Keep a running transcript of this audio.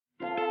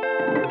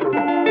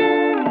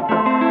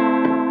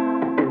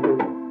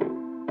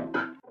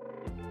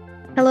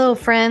Hello,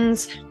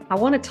 friends. I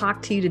want to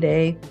talk to you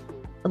today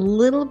a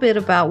little bit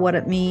about what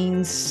it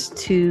means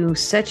to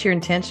set your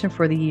intention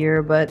for the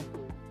year. But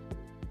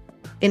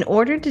in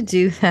order to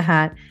do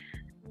that,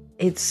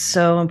 it's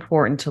so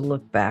important to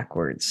look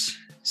backwards.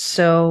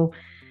 So,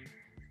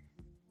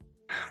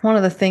 one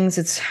of the things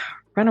that's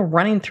kind of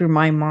running through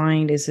my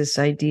mind is this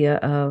idea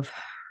of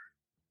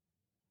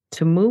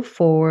to move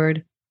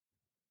forward,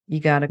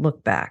 you got to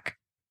look back.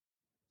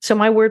 So,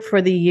 my word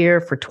for the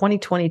year for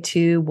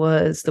 2022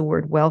 was the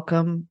word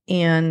welcome.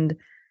 And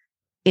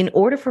in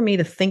order for me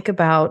to think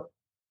about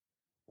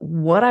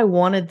what I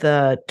wanted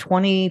the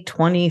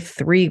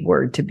 2023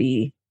 word to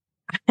be,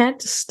 I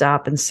had to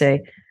stop and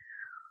say,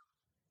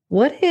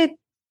 what did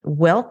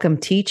welcome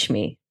teach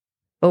me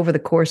over the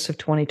course of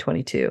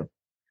 2022?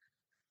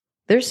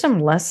 There's some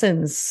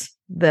lessons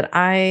that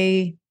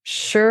I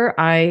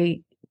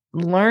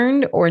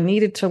learned or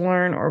needed to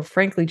learn, or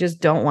frankly, just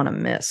don't want to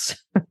miss.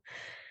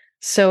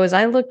 So as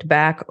I looked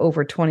back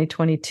over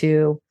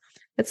 2022,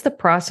 it's the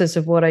process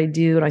of what I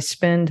do. And I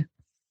spend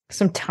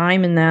some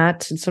time in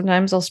that. And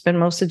sometimes I'll spend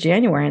most of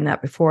January in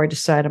that before I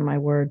decide on my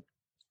word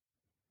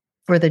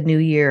for the new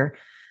year.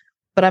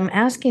 But I'm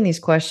asking these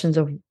questions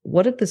of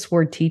what did this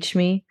word teach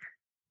me?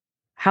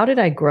 How did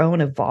I grow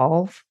and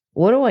evolve?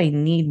 What do I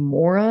need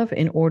more of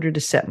in order to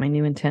set my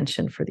new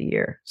intention for the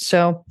year?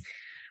 So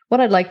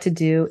what I'd like to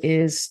do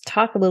is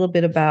talk a little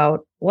bit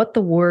about what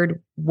the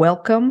word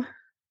welcome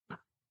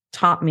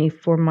taught me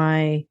for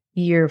my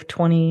year of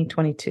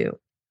 2022.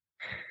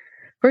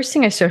 First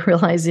thing I started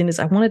realizing is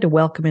I wanted to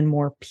welcome in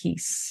more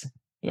peace.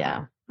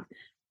 Yeah.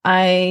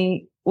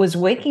 I was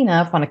waking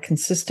up on a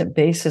consistent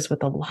basis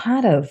with a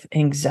lot of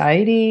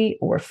anxiety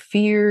or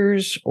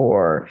fears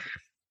or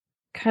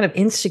kind of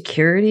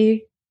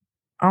insecurity,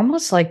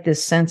 almost like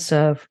this sense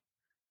of,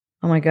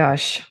 oh my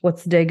gosh,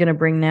 what's the day going to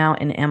bring now?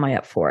 And am I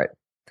up for it?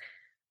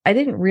 I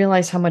didn't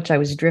realize how much I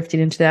was drifting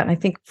into that. And I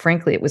think,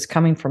 frankly, it was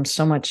coming from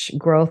so much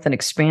growth and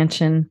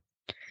expansion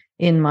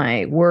in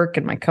my work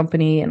and my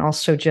company, and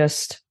also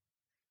just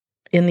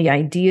in the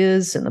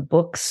ideas and the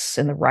books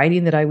and the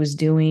writing that I was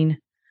doing.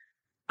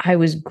 I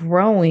was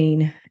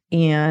growing,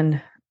 and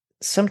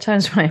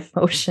sometimes my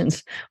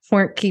emotions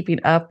weren't keeping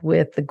up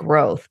with the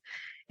growth.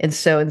 And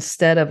so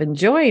instead of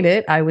enjoying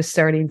it, I was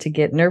starting to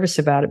get nervous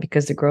about it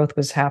because the growth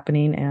was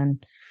happening.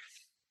 And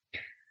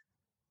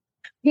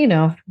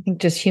I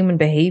think just human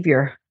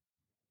behavior.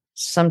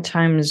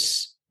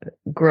 Sometimes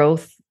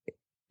growth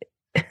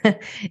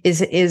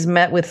is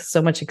met with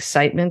so much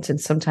excitement,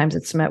 and sometimes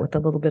it's met with a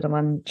little bit of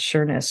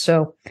unsureness.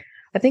 So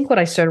I think what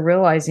I started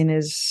realizing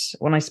is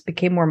when I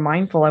became more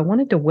mindful, I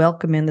wanted to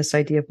welcome in this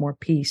idea of more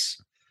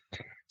peace.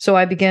 So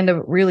I began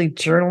to really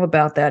journal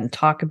about that and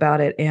talk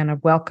about it, and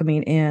of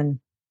welcoming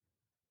in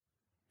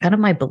kind of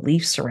my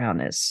beliefs around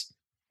this.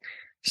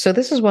 So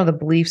this is one of the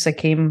beliefs I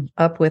came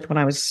up with when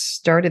I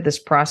started this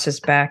process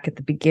back at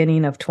the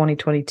beginning of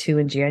 2022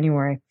 in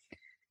January.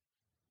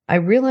 I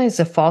realized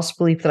the false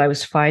belief that I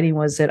was fighting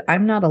was that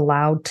I'm not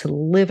allowed to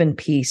live in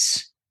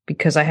peace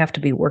because I have to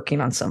be working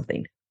on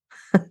something.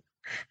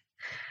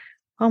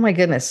 Oh my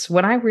goodness.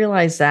 When I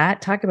realized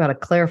that, talk about a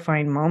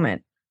clarifying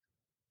moment.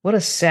 What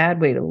a sad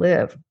way to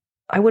live.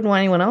 I wouldn't want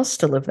anyone else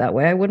to live that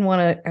way. I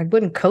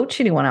wouldn't coach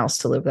anyone else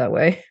to live that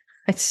way.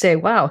 I'd say,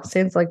 wow,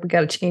 sounds like we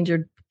got to change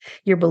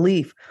your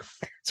belief.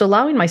 So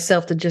allowing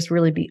myself to just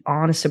really be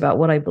honest about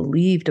what I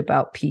believed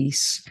about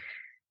peace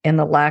and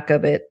the lack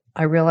of it,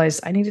 I realized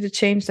I needed to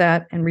change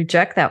that and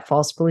reject that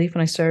false belief.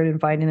 And I started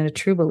inviting in a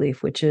true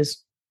belief, which is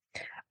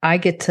I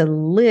get to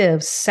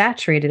live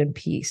saturated in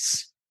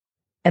peace.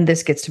 And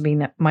this gets to be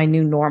my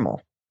new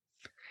normal.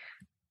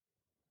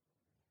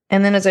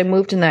 And then as I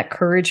moved in that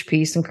courage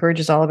piece, and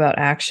courage is all about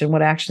action,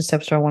 what action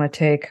steps do I want to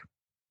take?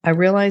 I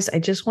realized I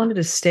just wanted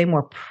to stay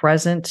more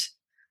present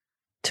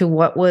to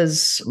what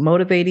was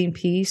motivating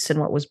peace and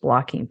what was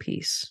blocking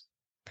peace.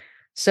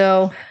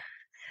 So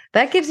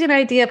that gives you an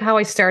idea of how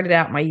I started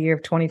out my year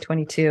of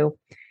 2022.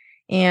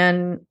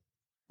 And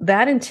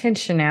that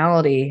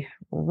intentionality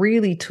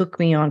really took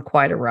me on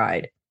quite a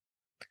ride.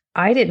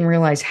 I didn't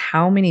realize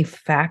how many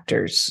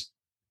factors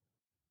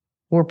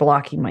were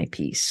blocking my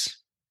peace.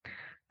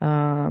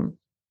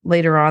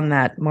 Later on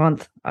that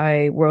month,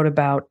 I wrote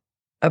about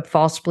a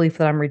false belief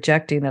that I'm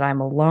rejecting, that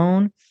I'm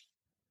alone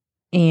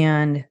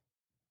and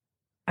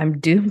I'm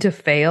doomed to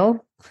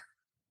fail.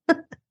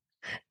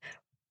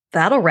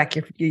 That'll wreck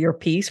your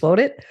peace, won't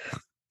it?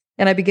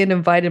 And I began to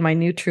invite in my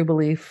new true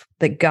belief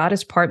that God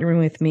is partnering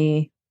with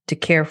me to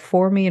care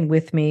for me and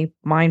with me,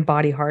 mind,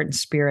 body, heart, and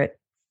spirit.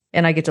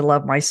 And I get to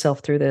love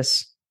myself through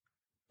this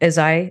as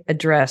I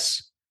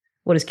address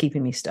what is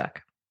keeping me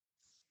stuck.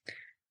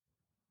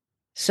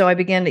 So I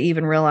began to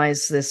even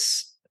realize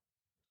this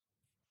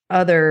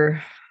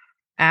other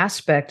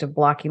aspect of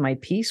blocking my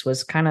peace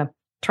was kind of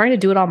trying to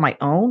do it on my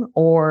own,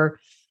 or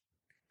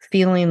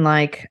feeling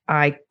like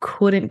I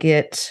couldn't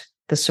get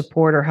the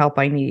support or help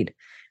I need.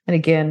 And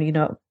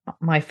again,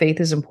 my faith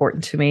is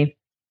important to me.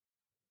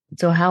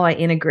 So how I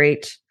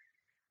integrate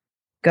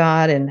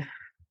God and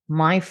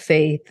my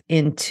faith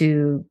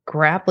into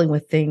grappling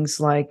with things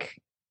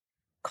like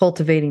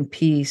cultivating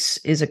peace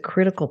is a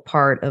critical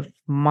part of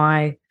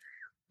my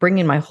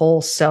bringing my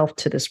whole self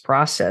to this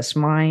process,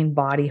 mind,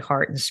 body,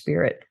 heart, and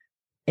spirit.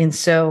 And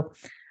so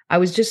I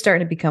was just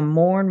starting to become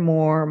more and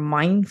more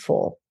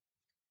mindful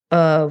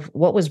of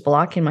what was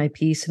blocking my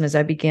peace. And as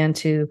I began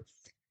to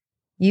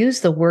use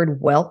the word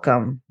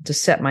welcome to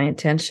set my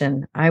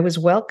intention, I was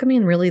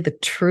welcoming really the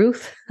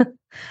truth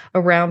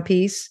around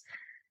peace.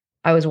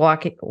 I was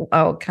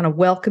kind of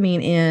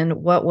welcoming in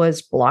what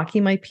was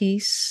blocking my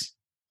peace,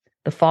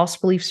 the false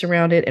beliefs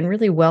around it, and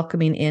really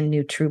welcoming in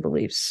new true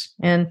beliefs.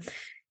 And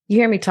you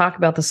hear me talk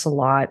about this a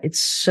lot. It's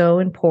so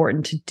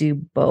important to do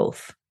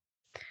both.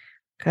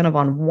 Kind of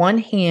on one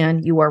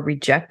hand, you are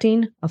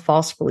rejecting a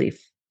false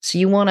belief. So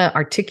you want to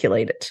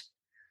articulate it.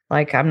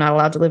 Like, I'm not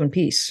allowed to live in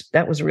peace.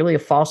 That was really a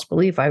false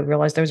belief I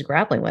realized I was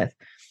grappling with.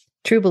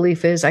 True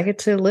belief is I get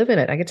to live in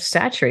it. I get to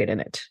saturate in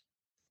it.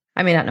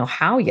 I may not know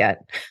how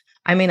yet.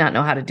 I may not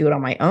know how to do it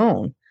on my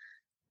own.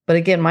 But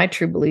again, my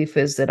true belief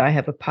is that I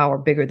have a power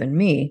bigger than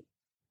me,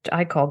 which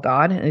I call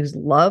God, and who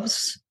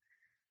loves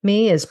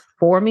me, is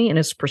for me, and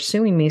is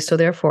pursuing me. So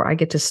therefore, I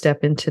get to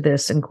step into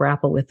this and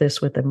grapple with this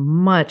with a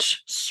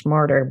much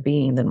smarter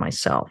being than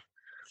myself.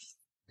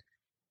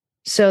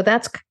 So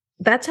that's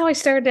how I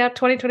started out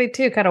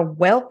 2022, kind of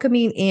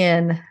welcoming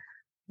in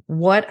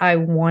what I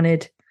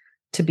wanted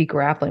to be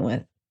grappling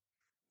with.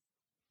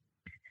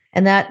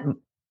 And that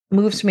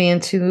moves me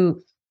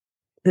into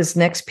this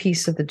next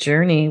piece of the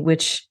journey,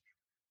 which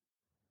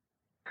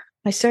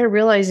I started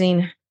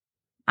realizing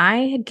I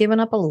had given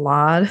up a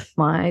lot of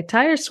my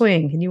tire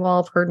swing. And you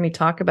all have heard me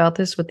talk about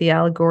this with the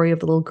allegory of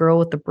the little girl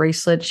with the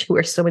bracelet. She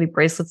wears so many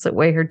bracelets that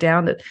weigh her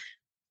down that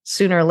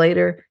sooner or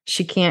later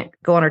she can't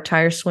go on her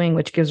tire swing,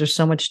 which gives her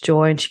so much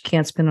joy, and she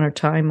can't spend her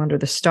time under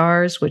the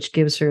stars, which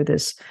gives her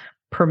this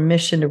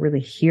permission to really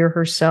hear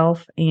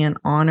herself and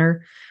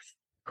honor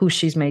who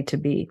she's made to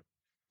be.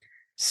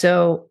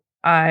 So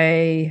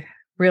I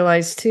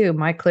realized too,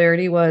 my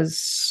clarity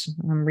was,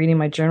 I'm reading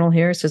my journal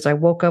here, it says, I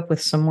woke up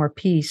with some more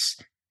peace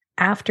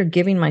after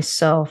giving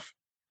myself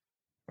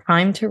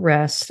time to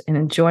rest and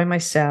enjoy my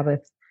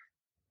Sabbath.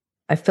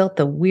 I felt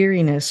the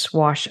weariness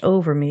wash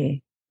over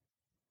me.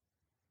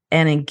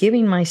 And in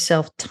giving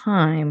myself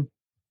time,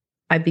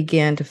 I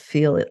began to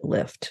feel it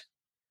lift.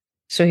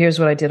 So here's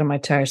what I did on my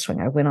tire swing.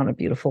 I went on a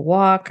beautiful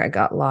walk. I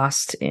got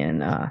lost in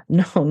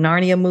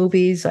Narnia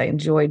movies. I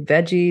enjoyed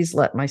veggies,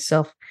 let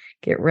myself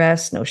get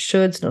rest, no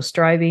shoulds, no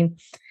striving.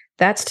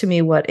 That's to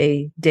me what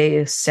a day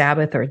of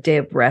Sabbath or a day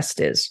of rest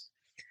is.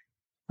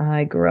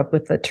 I grew up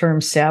with the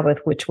term Sabbath,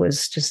 which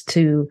was just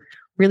to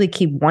really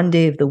keep one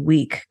day of the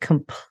week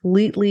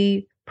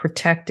completely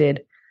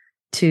protected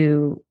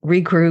to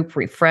regroup,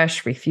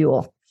 refresh,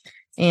 refuel.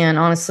 And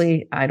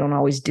honestly, I don't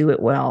always do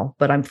it well,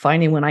 but I'm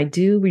finding when I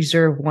do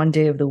reserve one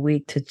day of the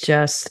week to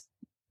just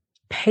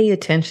pay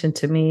attention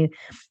to me,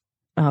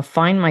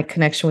 find my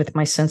connection with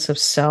my sense of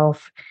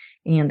self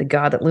and the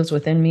God that lives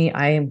within me,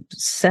 I am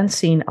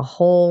sensing a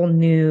whole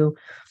new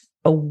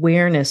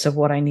awareness of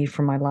what I need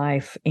for my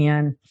life.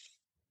 And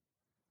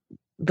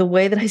the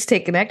way that I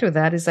stay connected with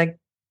that is I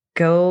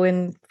go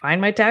and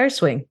find my tire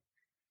swing.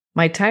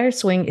 My tire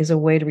swing is a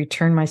way to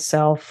return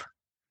myself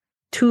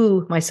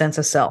to my sense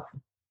of self.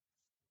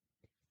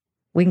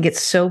 We can get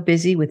so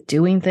busy with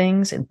doing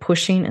things and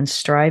pushing and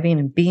striving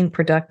and being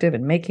productive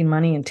and making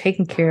money and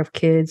taking care of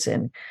kids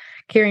and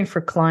caring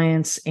for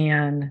clients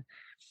and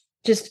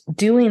just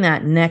doing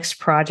that next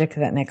project,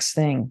 that next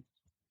thing.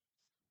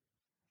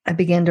 I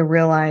began to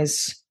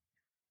realize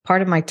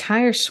part of my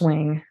tire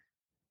swing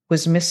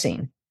was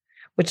missing,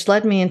 which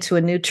led me into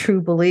a new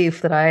true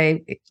belief that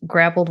I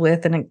grappled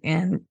with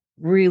and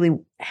really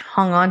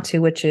hung on to,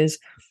 which is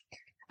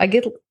I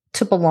get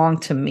to belong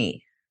to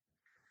me.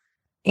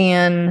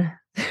 And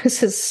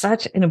this is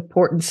such an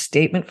important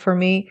statement for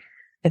me.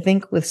 I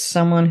think with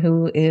someone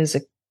who is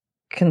a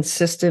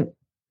consistent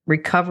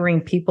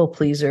recovering people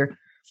pleaser,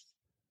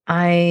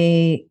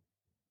 I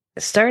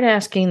start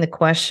asking the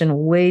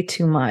question way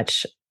too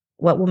much.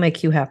 What will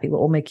make you happy?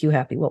 What will make you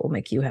happy? What will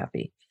make you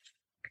happy?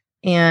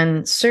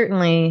 And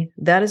certainly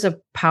that is a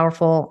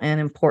powerful and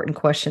important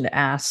question to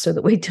ask so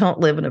that we don't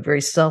live in a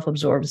very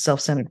self-absorbed,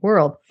 self-centered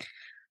world.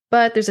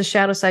 But there's a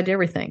shadow side to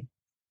everything.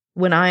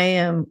 When I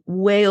am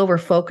way over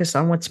focused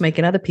on what's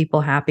making other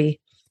people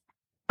happy,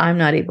 I'm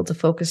not able to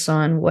focus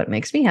on what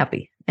makes me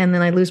happy. And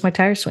then I lose my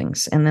tire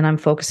swings. And then I'm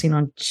focusing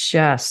on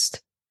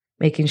just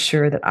making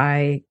sure that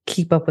I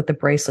keep up with the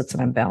bracelets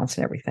and I'm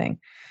balancing everything.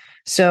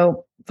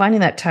 So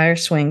finding that tire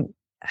swing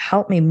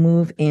helped me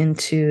move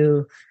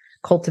into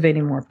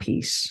cultivating more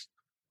peace.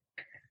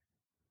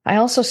 I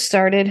also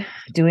started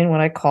doing what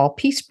I call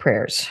peace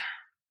prayers.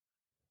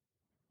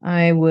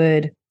 I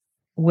would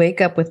wake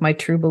up with my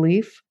true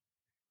belief,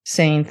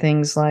 saying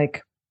things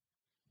like,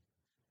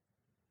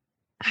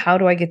 how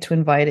do I get to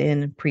invite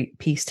in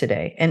peace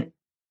today? And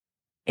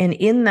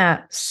in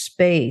that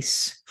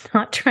space,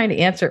 not trying to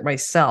answer it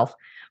myself,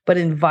 but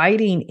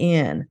inviting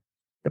in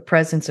the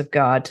presence of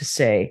God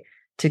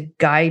to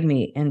guide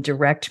me and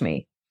direct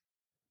me.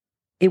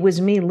 It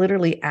was me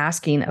literally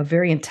asking a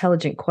very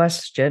intelligent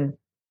question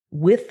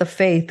with the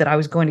faith that I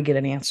was going to get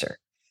an answer.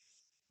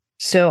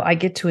 So I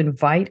get to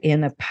invite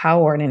in a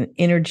power and an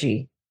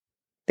energy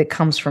that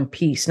comes from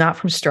peace, not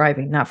from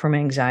striving, not from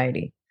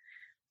anxiety.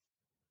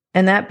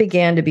 And that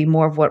began to be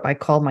more of what I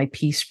call my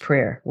peace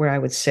prayer, where I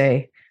would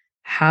say,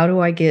 how do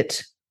I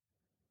get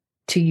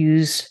to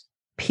use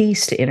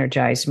peace to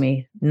energize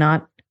me,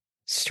 not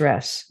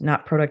stress,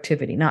 not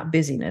productivity, not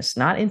busyness,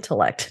 not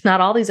intellect, not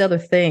all these other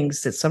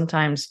things that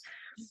sometimes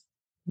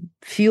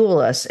fuel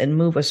us and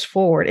move us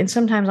forward, and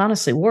sometimes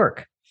honestly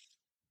work.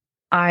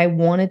 I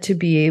wanted to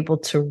be able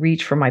to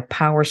reach for my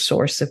power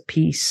source of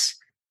peace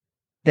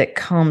that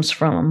comes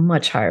from a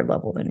much higher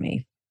level than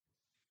me.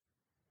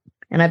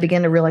 And I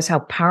began to realize how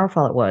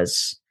powerful it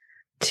was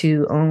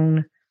to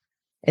own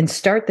and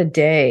start the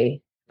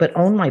day, but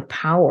own my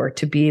power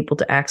to be able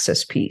to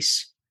access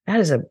peace. That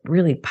is a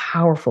really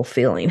powerful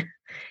feeling.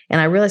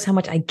 And I realized how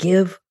much I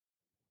give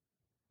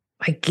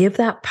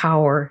that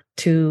power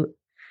to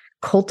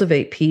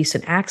cultivate peace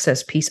and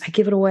access peace. I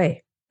give it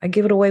away. I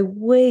give it away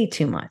way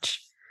too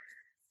much.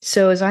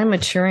 So as I'm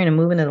maturing and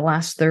moving to the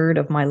last third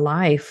of my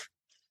life,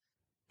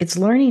 it's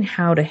learning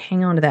how to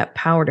hang on to that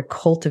power to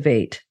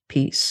cultivate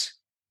peace.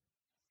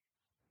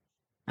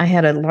 I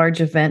had a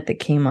large event that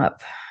came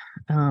up.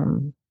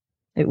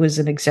 It was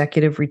an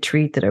executive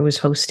retreat that I was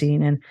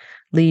hosting and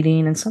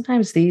leading. And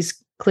sometimes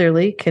these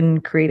clearly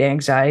can create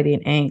anxiety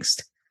and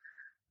angst.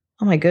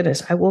 Oh my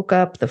goodness. I woke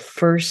up the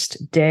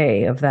first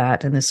day of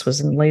that, and this was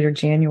in later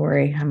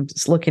January. I'm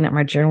just looking at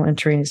my journal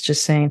entry, and it's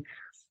just saying,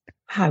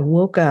 wow, I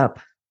woke up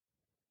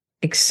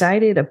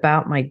excited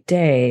about my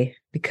day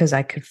because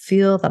I could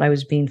feel that I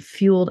was being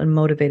fueled and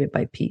motivated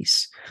by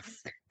peace.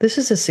 This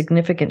is a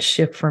significant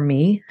shift for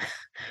me.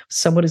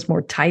 Someone is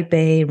more type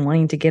A and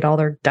wanting to get all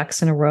their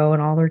ducks in a row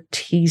and all their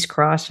T's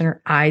crossed and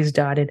her I's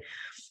dotted.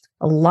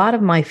 A lot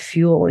of my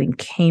fueling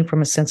came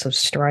from a sense of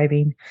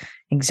striving,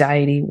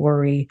 anxiety,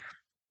 worry,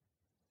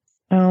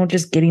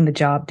 just getting the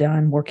job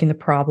done, working the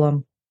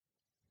problem.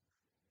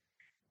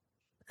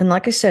 And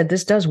like I said,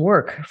 this does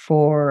work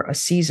for a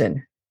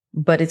season,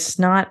 but it's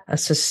not a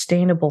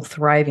sustainable,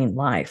 thriving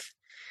life.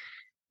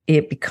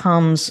 It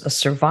becomes a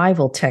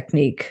survival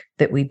technique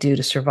that we do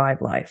to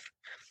survive life.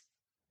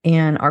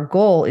 And our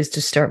goal is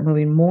to start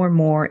moving more and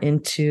more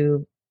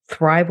into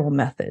thrival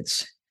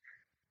methods.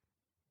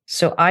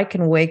 So I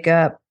can wake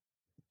up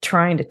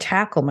trying to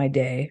tackle my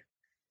day,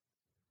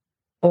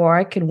 or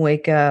I can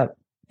wake up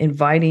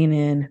inviting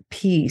in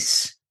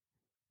peace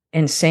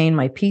and saying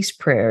my peace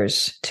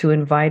prayers to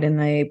invite in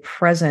a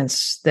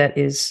presence that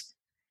is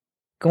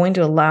going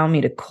to allow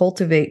me to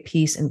cultivate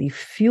peace and be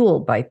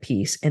fueled by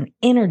peace and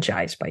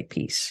energized by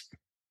peace,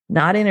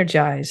 not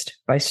energized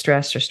by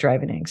stress or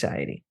striving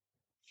anxiety.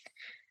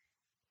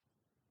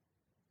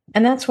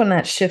 And that's when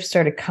that shift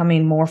started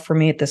coming more for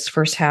me at this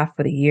first half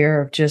of the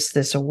year, of just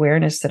this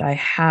awareness that I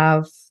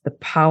have the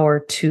power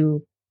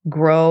to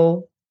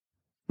grow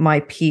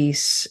my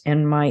peace,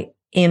 and my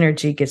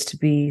energy gets to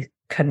be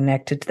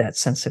connected to that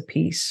sense of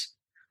peace.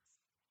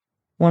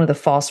 One of the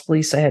false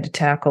beliefs I had to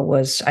tackle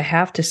was I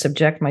have to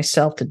subject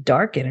myself to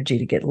dark energy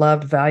to get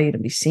loved, valued,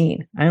 and be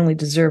seen. I only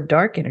deserve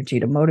dark energy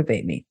to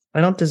motivate me.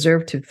 I don't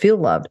deserve to feel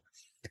loved.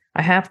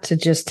 I have to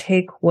just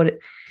take what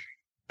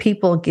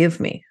people give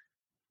me.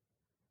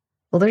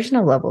 Well, there's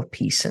no level of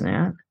peace in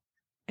that.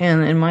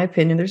 And in my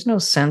opinion, there's no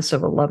sense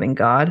of a loving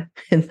God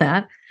in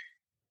that.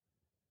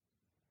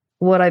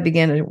 What I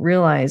began to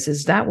realize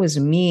is that was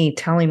me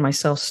telling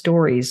myself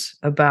stories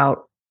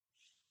about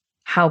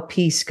how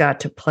peace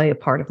got to play a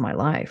part of my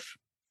life.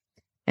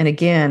 And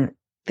again,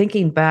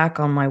 thinking back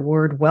on my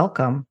word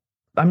welcome,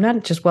 I'm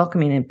not just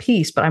welcoming in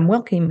peace, but I'm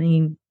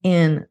welcoming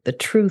in the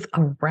truth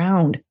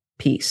around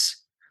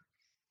peace.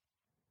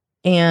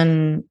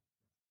 And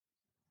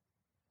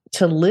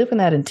to live in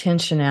that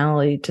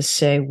intentionality to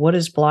say, what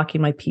is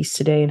blocking my peace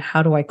today and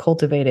how do I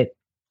cultivate it,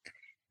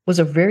 was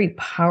a very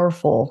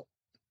powerful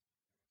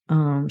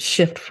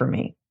shift for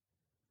me.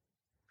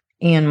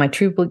 And my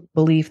true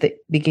belief that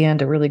began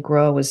to really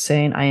grow was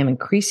saying, I am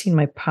increasing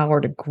my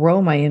power to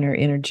grow my inner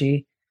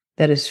energy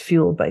that is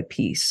fueled by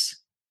peace.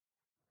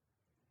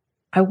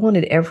 I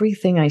wanted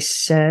everything I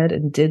said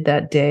and did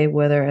that day,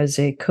 whether as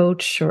a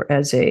coach or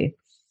as a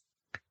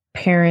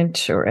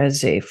parent or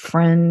as a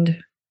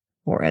friend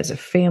or as a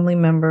family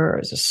member or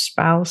as a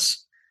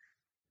spouse,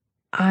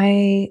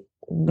 I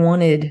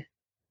wanted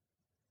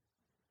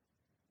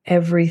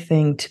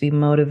everything to be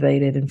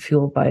motivated and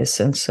fueled by a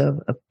sense of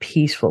a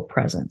peaceful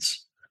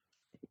presence.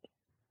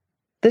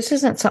 This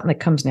isn't something that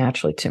comes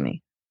naturally to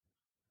me,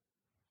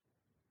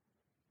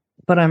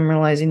 but I'm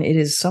realizing it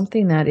is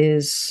something that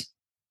is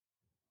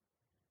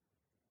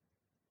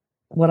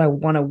what I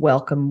want to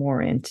welcome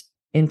more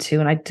into.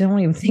 And I don't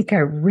even think I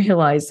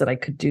realized that I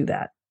could do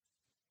that.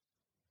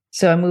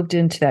 So I moved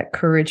into that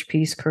courage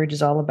piece. Courage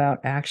is all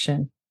about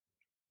action.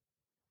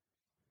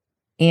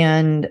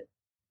 And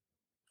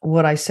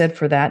what I said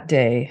for that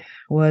day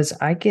was,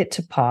 I get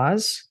to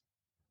pause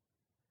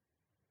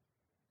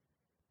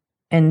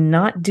and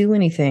not do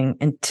anything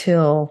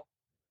until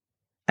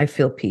I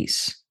feel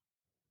peace.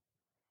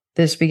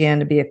 This began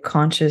to be a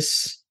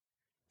conscious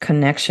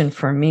connection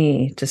for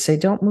me to say,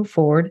 don't move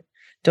forward.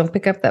 Don't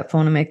pick up that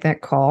phone and make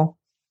that call.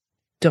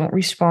 Don't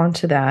respond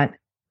to that.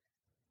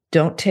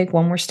 Don't take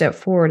one more step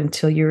forward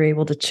until you're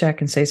able to check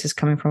and say, is this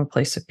coming from a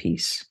place of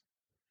peace?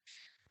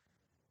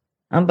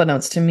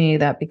 Unbeknownst to me,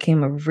 that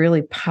became a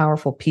really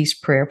powerful peace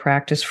prayer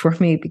practice for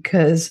me,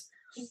 because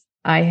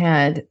I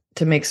had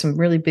to make some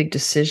really big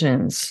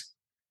decisions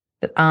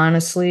that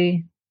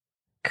honestly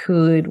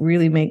could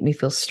really make me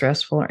feel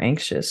stressful or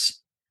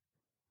anxious,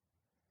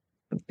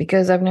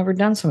 because I've never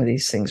done some of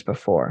these things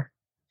before.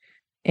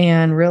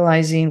 And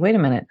realizing, wait a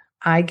minute,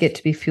 I get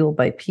to be fueled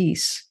by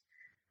peace.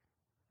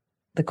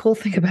 The cool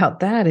thing about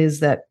that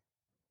is that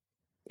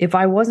if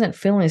I wasn't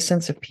feeling a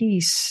sense of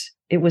peace,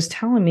 it was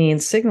telling me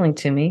and signaling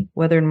to me,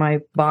 whether in my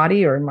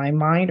body or in my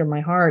mind or my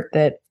heart,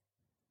 that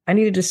I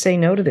needed to say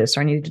no to this,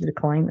 or I needed to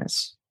decline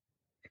this.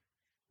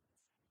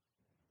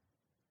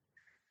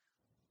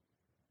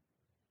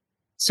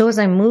 So as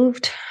I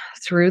moved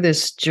through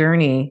this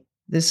journey,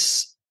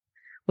 this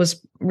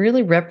was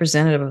really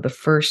representative of the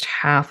first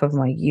half of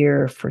my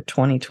year for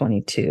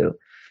 2022.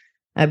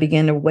 I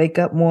began to wake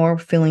up more,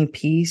 feeling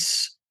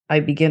peace. I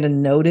began to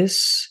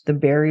notice the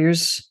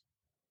barriers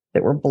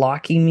that were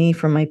blocking me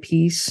from my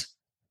peace.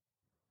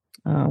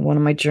 One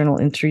of my journal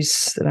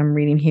entries that I'm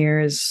reading here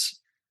is,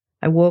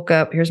 I woke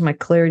up, here's my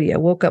clarity. I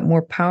woke up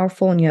more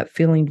powerful and yet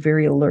feeling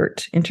very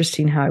alert.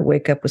 Interesting how I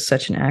wake up with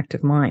such an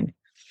active mind.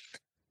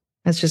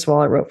 That's just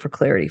all I wrote for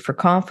clarity. For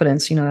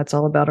confidence, that's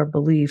all about our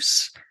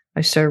beliefs.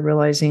 I started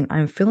realizing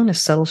I'm feeling a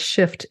subtle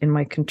shift in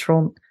my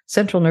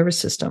central nervous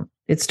system.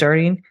 It's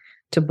starting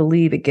to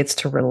believe it gets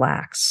to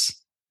relax.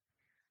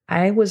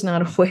 I was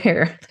not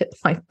aware that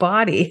my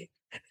body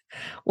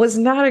was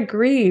not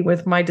agreeing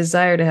with my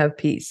desire to have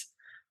peace.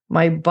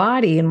 My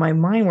body and my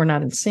mind were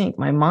not in sync.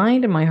 My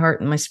mind and my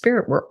heart and my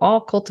spirit were all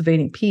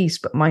cultivating peace,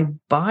 but my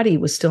body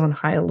was still on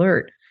high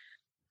alert.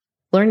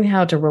 Learning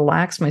how to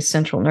relax my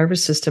central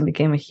nervous system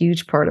became a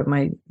huge part of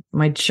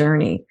my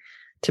journey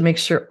to make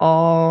sure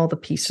all the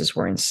pieces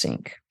were in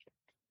sync.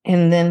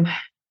 And then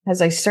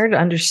as I started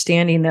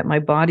understanding that my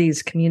body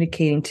is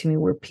communicating to me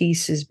where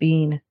peace is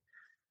being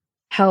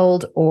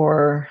held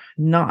or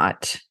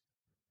not,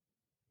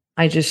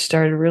 I just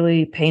started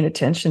really paying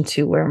attention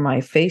to where my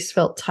face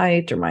felt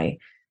tight, or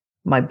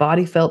my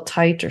body felt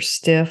tight or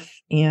stiff.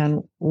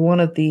 And one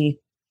of the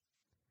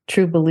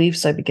true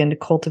beliefs I began to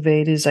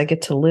cultivate is I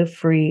get to live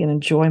free and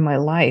enjoy my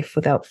life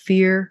without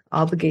fear,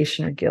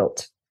 obligation, or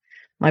guilt.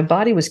 My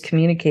body was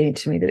communicating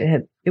to me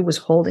that it was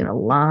holding a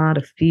lot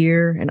of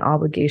fear and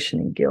obligation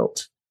and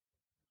guilt.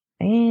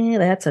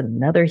 And that's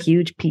another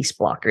huge peace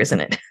blocker, isn't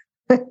it?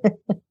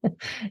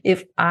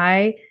 If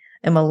I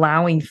am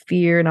allowing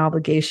fear and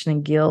obligation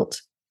and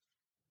guilt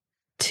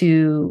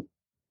to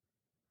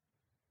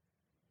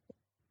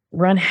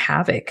run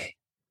havoc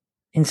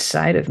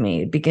inside of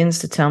me, it begins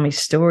to tell me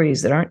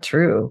stories that aren't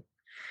true.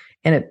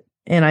 And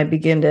I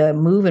begin to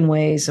move in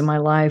ways in my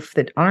life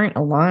that aren't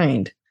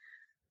aligned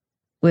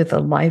with a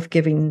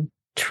life-giving,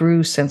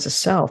 true sense of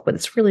self, but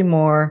it's really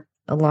more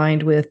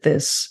aligned with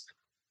this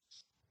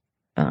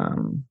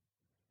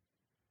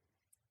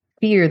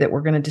fear that we're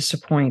going to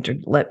disappoint or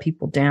let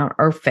people down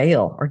or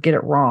fail or get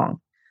it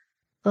wrong.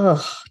 Ugh,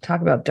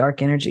 talk about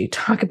dark energy,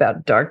 talk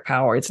about dark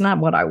power. It's not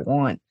what I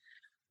want.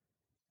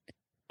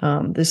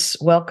 This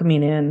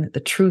welcoming in the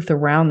truth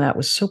around that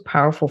was so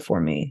powerful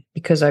for me,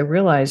 because I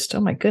realized,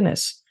 oh my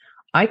goodness,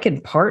 I can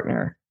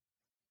partner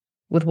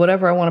with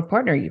whatever I want to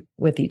partner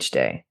with each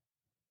day.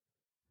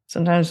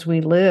 Sometimes we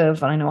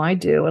live, I know I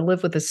do, I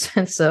live with a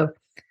sense of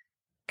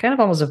kind of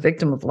almost a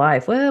victim of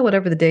life. Well,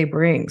 whatever the day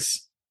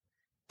brings.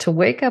 To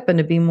wake up and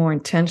to be more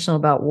intentional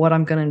about what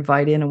I'm going to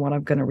invite in and what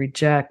I'm going to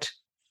reject.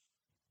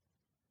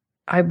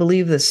 I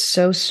believe this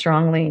so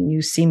strongly, and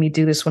you see me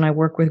do this when I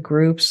work with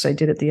groups. I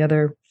did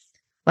it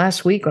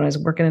last week when I was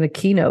working at a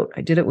keynote.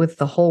 I did it with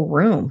the whole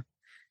room,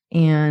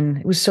 and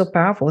it was so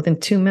powerful. Within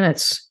 2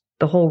 minutes,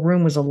 the whole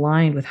room was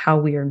aligned with how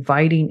we are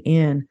inviting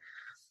in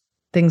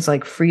things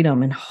like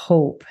freedom and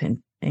hope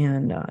and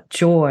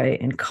joy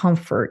and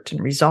comfort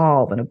and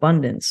resolve and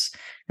abundance,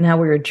 and how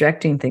we were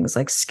rejecting things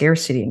like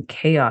scarcity and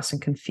chaos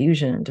and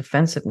confusion and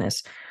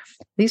defensiveness.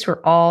 These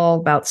were all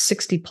about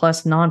 60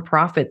 plus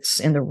nonprofits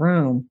in the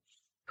room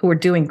who are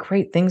doing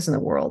great things in the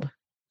world,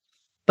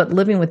 but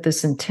living with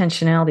this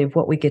intentionality of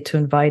what we get to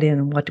invite in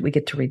and what do we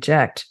get to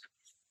reject.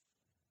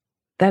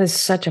 That is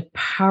such a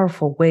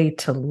powerful way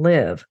to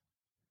live.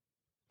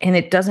 And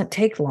it doesn't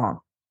take long.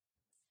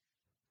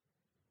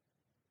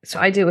 So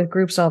I do it with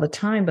groups all the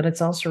time, but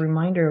it's also a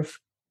reminder of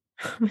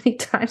how many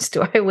times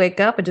do I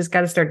wake up and just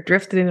got to start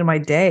drifting into my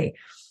day,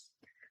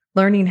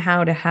 learning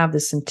how to have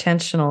this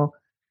intentional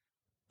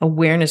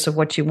awareness of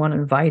what you want to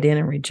invite in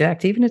and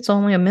reject, even if it's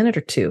only a minute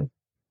or two,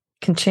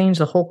 can change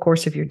the whole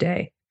course of your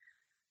day.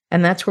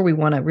 And that's where we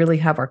want to really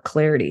have our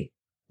clarity.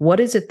 What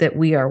is it that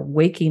we are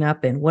waking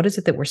up in? What is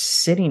it that we're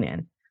sitting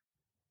in?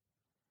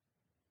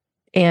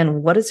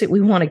 And what is it we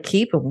want to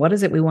keep? And what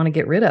is it we want to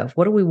get rid of?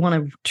 What do we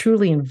want to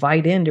truly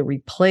invite in to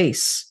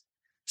replace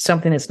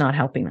something that's not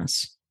helping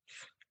us?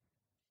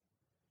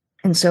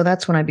 And so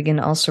that's when I begin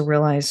to also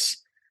realize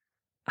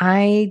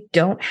I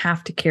don't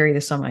have to carry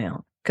this on my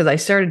own, because I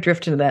started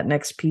drifting to that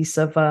next piece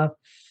of,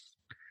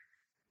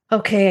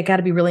 okay, I got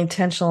to be really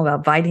intentional about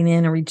inviting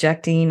in and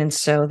rejecting. And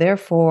so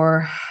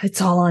therefore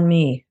it's all on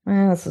me.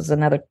 This is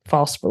another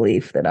false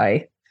belief that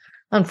I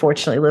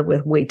unfortunately live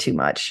with way too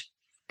much.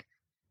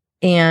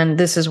 And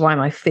this is why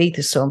my faith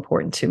is so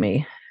important to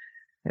me.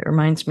 It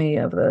reminds me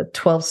of the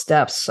 12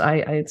 steps.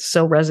 I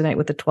so resonate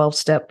with the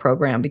 12-step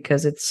program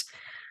because it's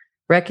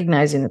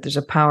recognizing that there's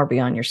a power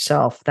beyond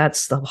yourself.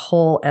 That's the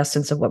whole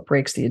essence of what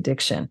breaks the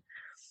addiction.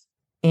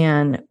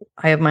 And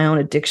I have my own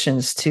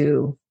addictions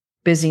to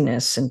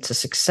busyness and to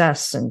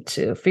success and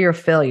to fear of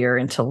failure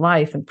and to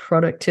life and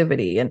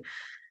productivity and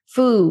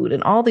food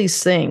and all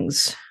these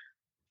things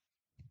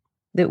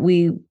that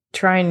we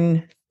try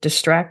and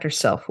distract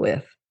ourselves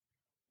with.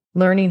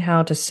 Learning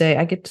how to say,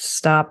 I get to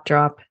stop,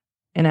 drop,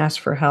 and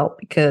ask for help,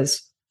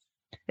 because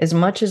as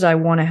much as I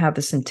want to have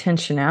this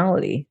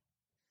intentionality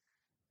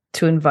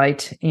to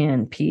invite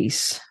in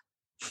peace,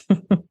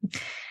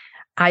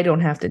 I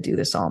don't have to do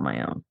this all on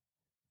my own.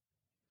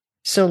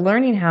 So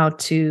learning how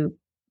to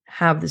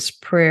have this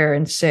prayer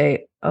and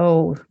say,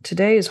 oh,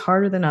 today is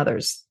harder than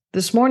others.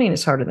 This morning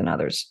is harder than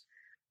others.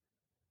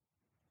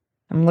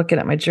 I'm looking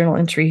at my journal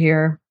entry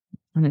here,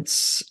 and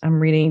I'm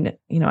reading,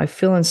 I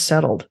feel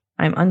unsettled.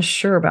 I'm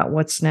unsure about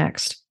what's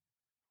next.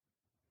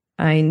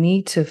 I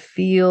need to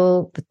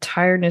feel the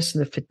tiredness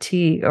and the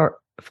fatigue or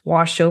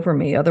wash over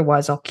me.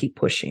 Otherwise, I'll keep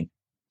pushing.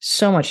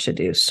 So much to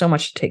do, so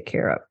much to take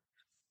care of.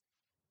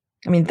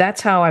 I mean,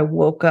 that's how I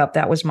woke up.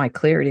 That was my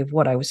clarity of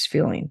what I was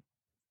feeling.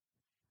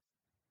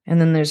 And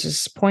then there's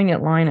this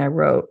poignant line I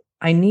wrote,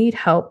 I need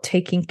help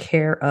taking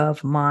care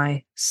of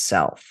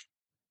myself.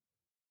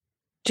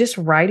 Just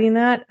writing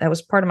that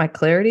was part of my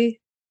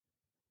clarity,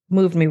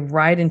 moved me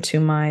right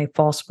into my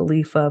false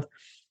belief of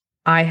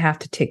I have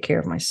to take care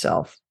of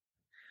myself.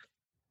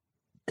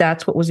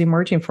 That's what was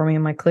emerging for me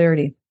in my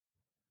clarity.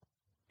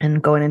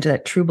 And going into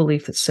that true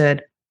belief that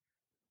said,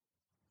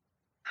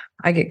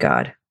 I get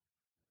God.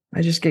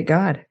 I just get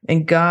God.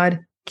 And God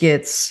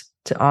gets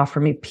to offer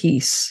me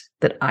peace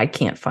that I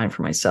can't find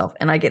for myself.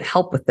 And I get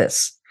help with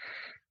this.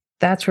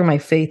 That's where my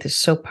faith is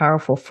so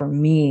powerful for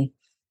me,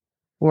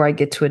 where I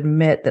get to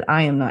admit that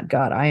I am not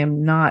God. I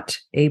am not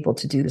able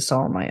to do this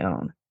all on my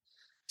own.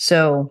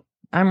 So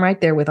I'm right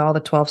there with all the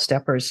 12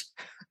 steppers.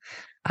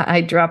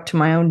 I drop to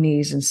my own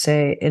knees and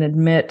say and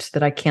admit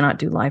that I cannot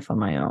do life on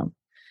my own.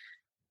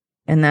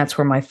 And that's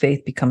where my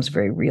faith becomes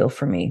very real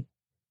for me.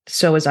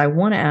 So as I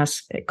want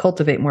to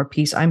cultivate more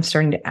peace, I'm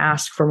starting to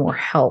ask for more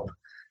help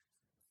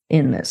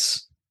in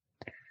this.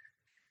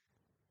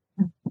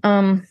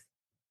 That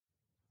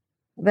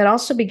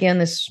also began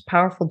this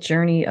powerful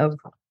journey of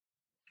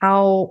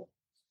how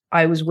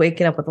I was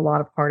waking up with a lot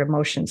of hard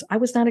emotions. I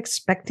was not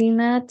expecting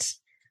that.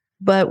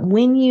 But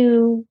when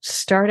you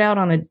start out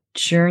on a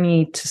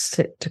journey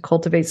to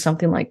cultivate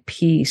something like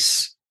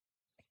peace,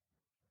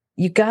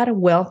 you got to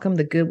welcome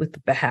the good with the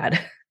bad.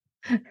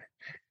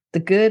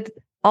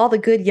 All the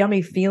good,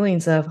 yummy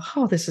feelings of,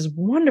 oh, this is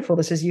wonderful.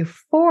 This is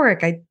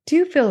euphoric. I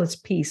do feel this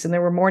peace. And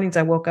there were mornings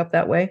I woke up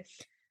that way.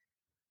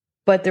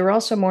 But there were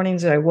also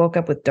mornings that I woke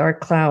up with dark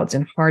clouds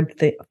and hard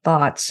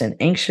thoughts and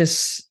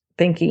anxious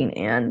thinking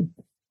and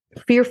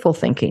fearful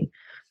thinking.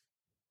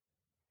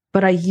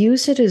 But I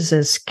use it as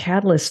a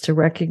catalyst to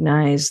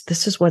recognize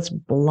this is what's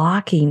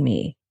blocking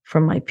me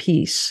from my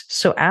peace.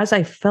 So as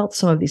I felt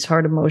some of these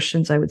hard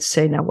emotions, I would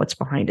say, now what's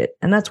behind it?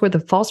 And that's where the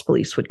false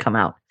beliefs would come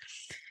out.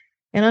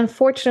 And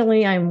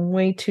unfortunately, I'm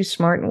way too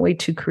smart and way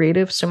too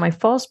creative. So my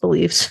false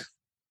beliefs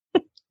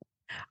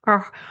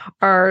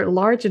are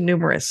large and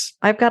numerous.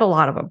 I've got a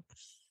lot of them.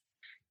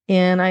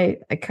 And I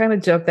kind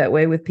of joke that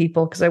way with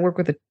people because I work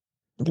with a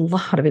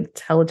lot of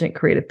intelligent,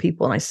 creative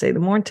people. And I say, the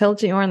more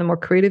intelligent you are and the more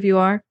creative you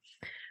are,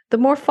 the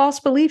more false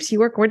beliefs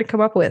you are going to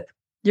come up with.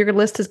 Your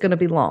list is going to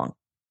be long.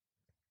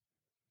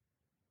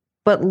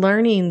 But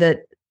learning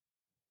that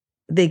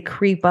they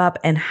creep up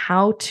and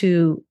how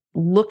to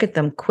look at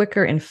them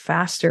quicker and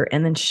faster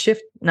and then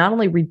shift, not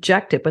only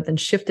reject it, but then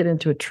shift it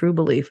into a true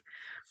belief.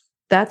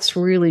 That's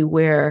really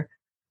where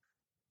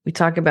we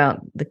talk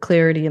about the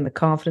clarity and the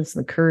confidence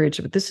and the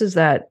courage. But this is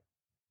that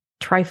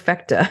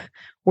trifecta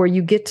where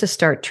you get to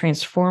start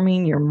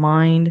transforming your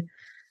mind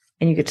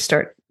and you get to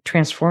start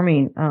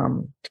transforming,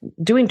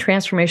 doing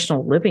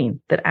transformational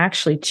living that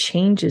actually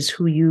changes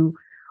who you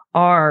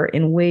are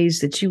in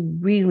ways that you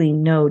really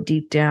know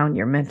deep down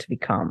you're meant to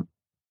become.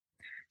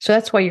 So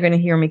that's why you're going to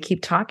hear me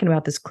keep talking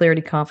about this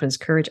clarity, confidence,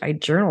 courage. I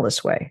journal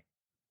this way.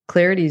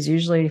 Clarity is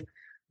usually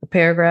a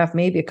paragraph,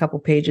 maybe a couple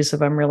pages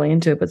if I'm really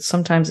into it, but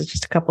sometimes it's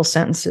just a couple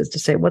sentences to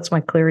say, what's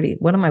my clarity?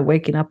 What am I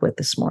waking up with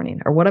this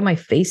morning? Or what am I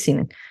facing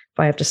if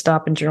I have to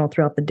stop and journal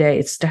throughout the day?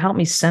 It's to help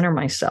me center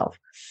myself.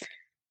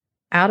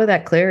 Out of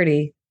that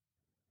clarity,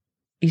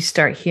 you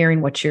start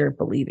hearing what you're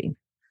believing.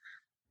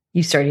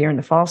 You start hearing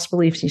the false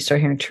beliefs, you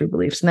start hearing true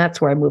beliefs. And that's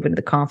where I move into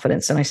the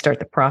confidence and I start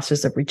the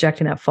process of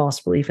rejecting that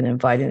false belief and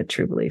inviting a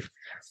true belief.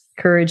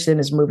 Courage then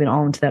is moving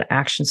all into that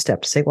action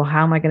step to say, well,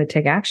 how am I going to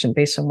take action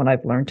based on what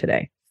I've learned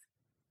today?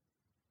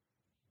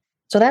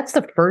 So that's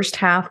the first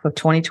half of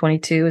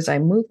 2022. As I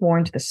move more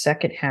into the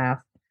second half,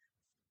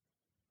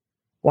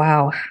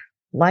 wow,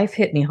 life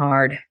hit me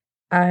hard.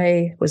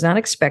 I was not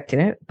expecting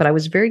it, but I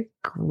was very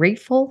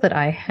grateful that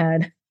I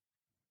had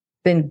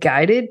been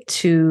guided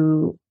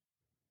to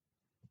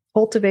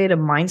cultivate a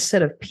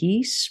mindset of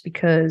peace,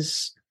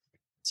 because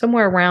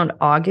somewhere around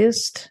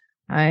August,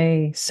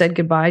 I said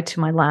goodbye to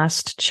my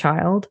last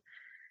child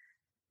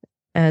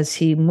as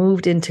he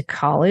moved into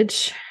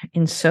college.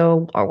 And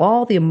so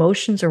all the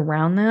emotions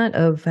around that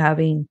of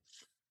having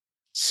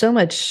so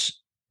much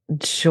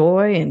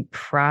joy and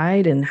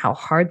pride and how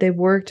hard they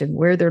worked and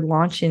where they're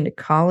launching into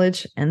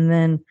college, and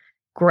then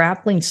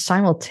grappling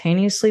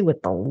simultaneously with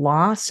the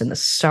loss and the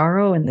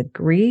sorrow and the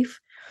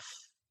grief.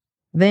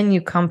 Then you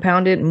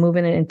compound it and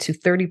moving it into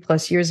 30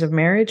 plus years of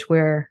marriage,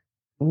 where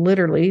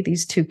literally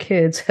these two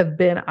kids have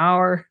been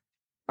our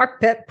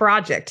pet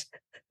project.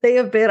 They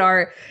have been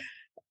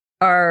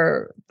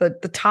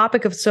the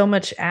topic of so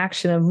much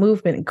action and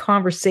movement and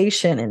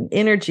conversation and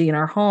energy in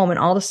our home, and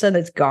all of a sudden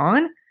it's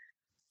gone.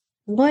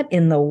 What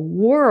in the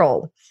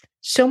world?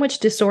 So much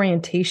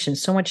disorientation,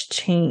 so much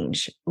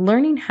change.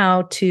 Learning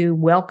how to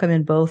welcome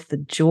in both the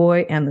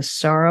joy and the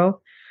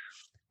sorrow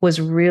was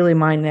really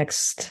my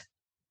next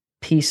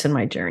piece in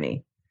my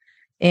journey.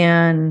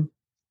 And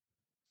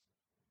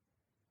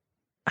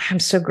I'm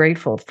so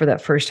grateful for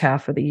that first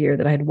half of the year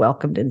that I had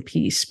welcomed in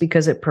peace,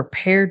 because it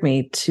prepared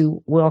me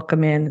to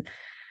welcome in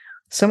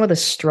some of the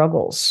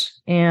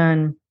struggles.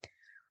 And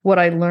what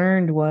I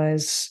learned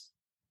was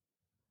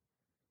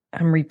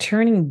I'm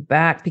returning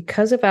back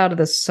because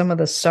of some of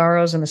the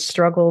sorrows and the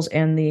struggles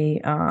and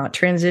the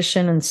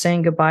transition and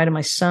saying goodbye to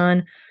my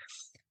son.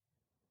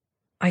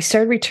 I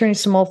started returning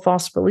some old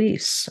false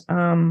beliefs.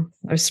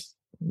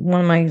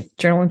 One of my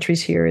journal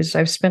entries here is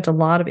I've spent a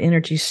lot of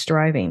energy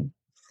striving,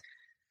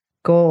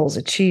 goals,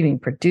 achieving,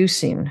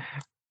 producing,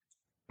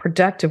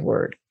 productive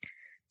word.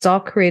 It's all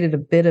created a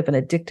bit of an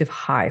addictive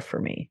high for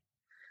me.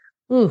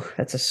 Ooh,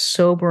 that's a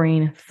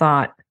sobering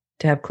thought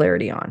to have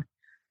clarity on.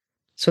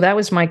 So that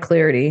was my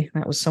clarity.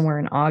 That was somewhere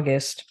in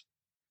August.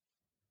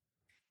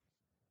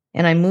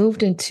 And I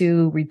moved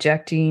into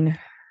rejecting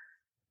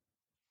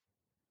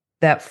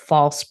that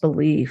false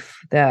belief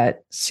that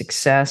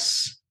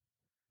success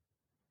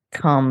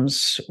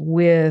comes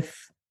with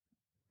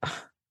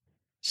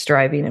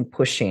striving and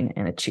pushing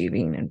and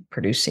achieving and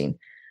producing.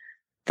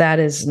 That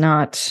is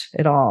not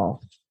at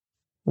all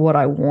what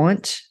I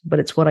want, but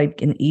it's what I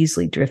can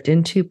easily drift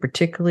into,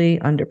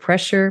 particularly under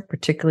pressure,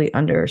 particularly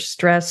under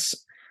stress,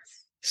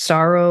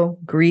 sorrow,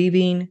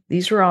 grieving.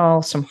 These were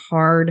all some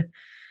hard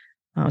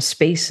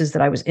spaces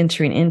that I was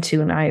entering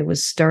into, and I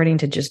was starting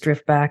to just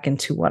drift back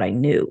into what I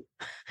knew,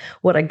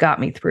 what had got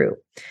me through.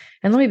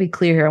 And let me be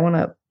clear here. I want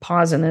to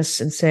pause on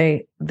this and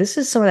say, this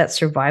is some of that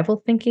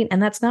survival thinking,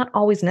 and that's not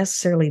always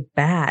necessarily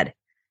bad.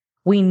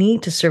 We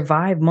need to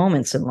survive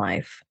moments in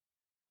life.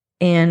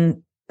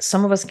 And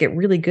some of us get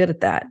really good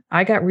at that.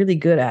 I got really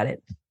good at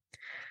it.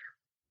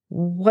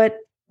 What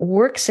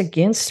works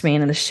against me,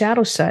 and the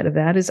shadow side of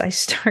that, is I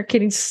start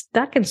getting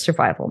stuck in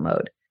survival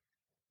mode.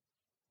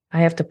 I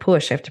have to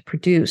push, I have to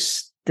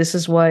produce. This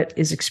is what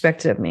is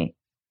expected of me.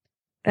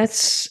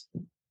 That's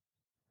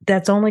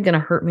only going to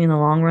hurt me in the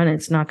long run.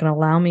 It's not going to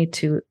allow me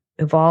to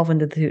evolve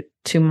into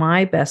to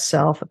my best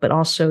self, but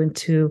also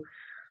into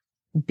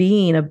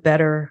being a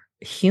better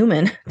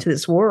human to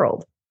this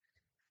world.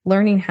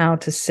 Learning how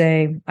to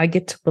say, I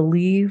get to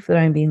believe that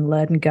I'm being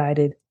led and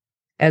guided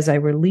as I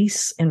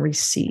release and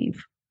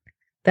receive.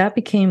 That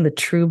became the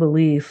true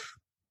belief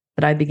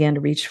that I began to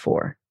reach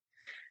for.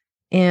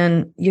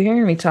 And you're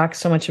hearing me talk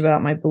so much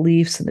about my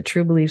beliefs and the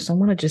true beliefs. I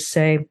want to just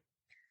say,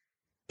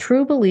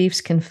 true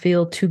beliefs can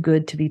feel too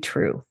good to be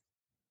true.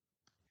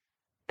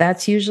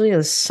 That's usually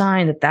a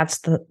sign that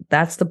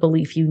that's the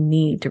belief you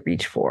need to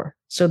reach for.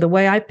 So the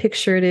way I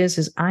picture it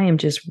is I am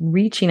just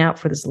reaching out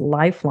for this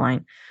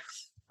lifeline.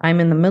 I'm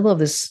in the middle of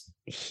this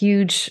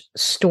huge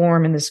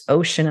storm in this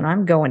ocean, and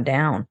I'm going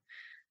down.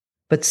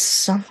 But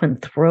someone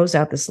throws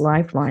out this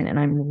lifeline, and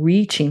I'm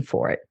reaching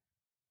for it.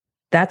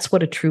 That's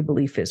what a true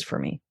belief is for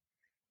me.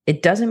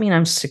 It doesn't mean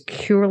I'm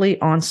securely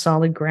on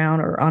solid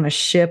ground or on a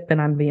ship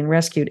and I'm being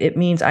rescued. It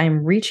means I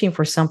am reaching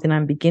for something.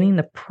 I'm beginning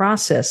the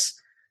process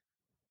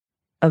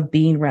of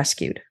being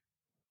rescued.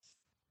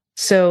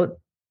 So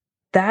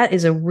that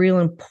is a real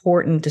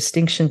important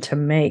distinction to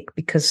make,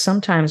 because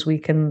sometimes we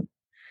can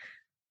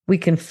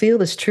feel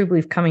this true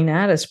belief coming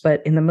at us,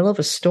 but in the middle of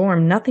a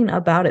storm, nothing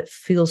about it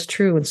feels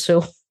true. And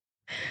so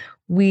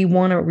we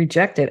want to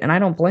reject it. And I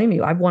don't blame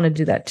you. I want to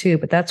do that too.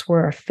 But that's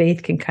where our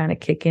faith can kind of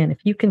kick in. If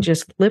you can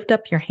just lift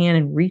up your hand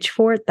and reach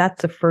for it,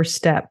 that's the first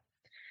step.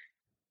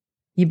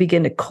 You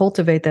begin to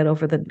cultivate that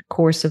over the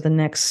course of the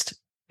next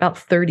about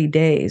 30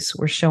 days.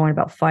 We're showing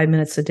about 5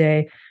 minutes a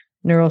day.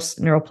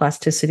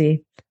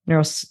 Neuroplasticity,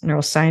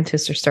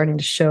 neuroscientists are starting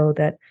to show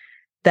that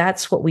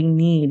that's what we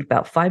need.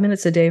 About 5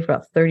 minutes a day for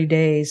about 30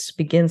 days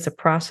begins the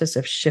process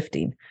of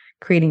shifting,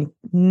 creating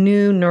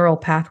new neural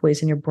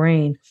pathways in your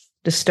brain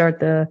to start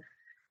to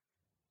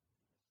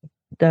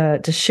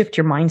shift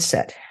your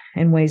mindset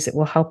in ways that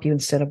will help you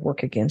instead of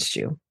work against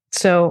you.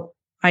 So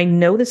I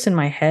know this in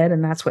my head,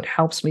 and that's what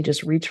helps me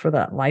just reach for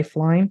that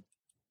lifeline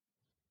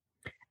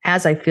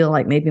as I feel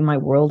like maybe my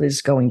world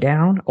is going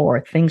down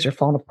or things are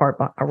falling apart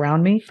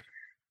around me.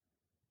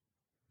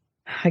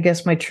 I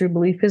guess my true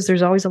belief is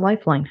there's always a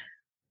lifeline.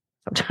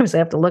 Sometimes I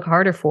have to look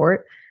harder for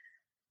it.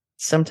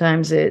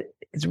 Sometimes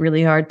it's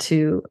really hard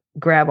to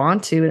grab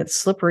onto and it's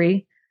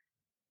slippery,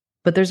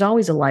 but there's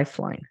always a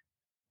lifeline.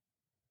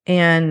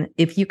 And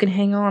if you can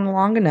hang on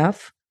long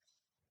enough,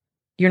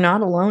 you're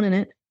not alone in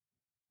it.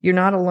 You're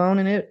not alone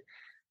in it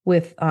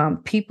with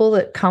people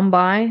that come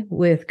by,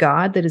 with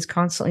God that is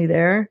constantly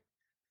there,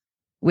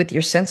 with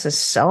your sense of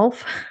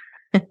self.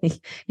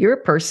 You're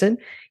a person.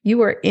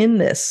 You are in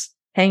this,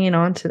 hanging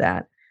on to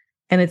that.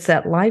 And it's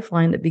that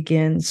lifeline that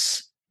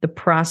begins the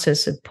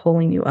process of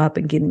pulling you up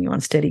and getting you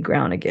on steady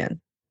ground again.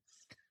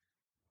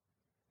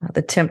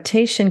 The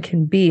temptation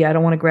can be, I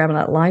don't want to grab on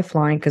that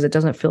lifeline because it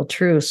doesn't feel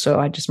true, so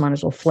I just might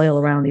as well flail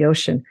around the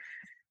ocean.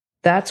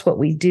 That's what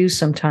we do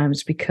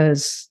sometimes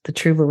because the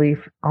true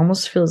belief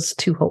almost feels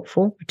too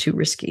hopeful or too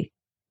risky.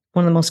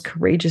 One of the most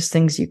courageous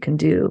things you can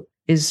do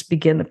is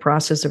begin the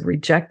process of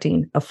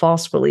rejecting a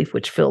false belief,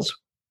 which feels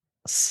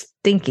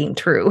stinking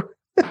true.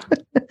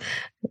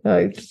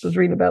 I just was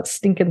reading about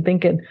stinking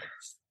thinking.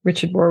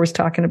 Richard Rohr was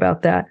talking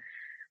about that.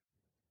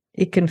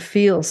 It can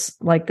feel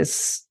like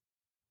this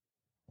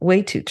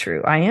way too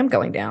true. I am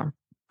going down.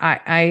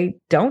 I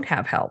don't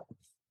have help.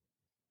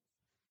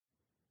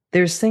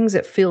 There's things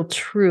that feel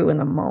true in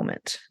the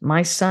moment.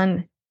 My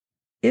son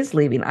is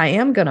leaving. I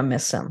am going to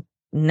miss him.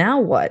 Now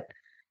what?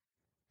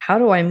 How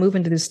do I move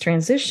into this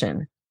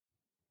transition?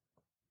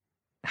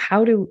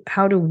 How do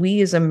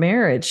we as a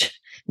marriage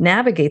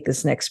navigate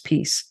this next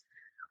piece?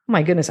 Oh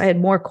my goodness, I had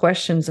more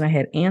questions than I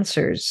had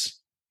answers.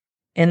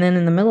 And then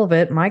in the middle of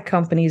it, my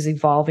company is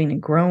evolving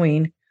and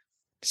growing.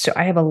 So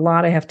I have a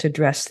lot I have to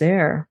address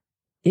there.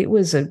 It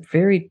was a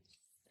very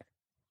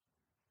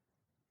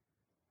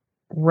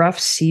rough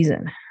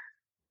season.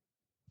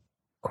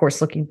 Of course,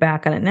 looking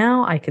back on it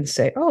now, I can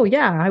say, oh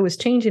yeah, I was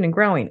changing and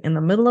growing. In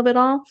the middle of it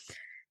all,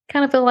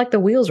 kind of felt like the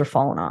wheels were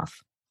falling off.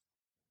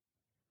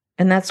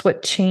 And that's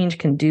what change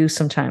can do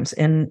sometimes.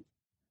 And,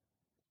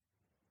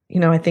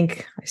 I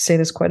think I say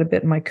this quite a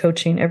bit in my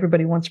coaching.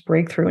 Everybody wants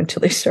breakthrough until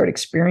they start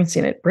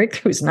experiencing it.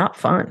 Breakthrough is not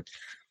fun.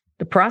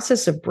 The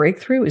process of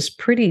breakthrough is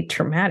pretty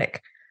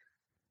traumatic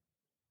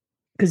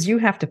because you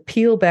have to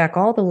peel back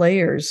all the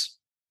layers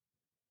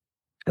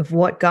of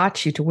what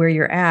got you to where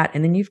you're at.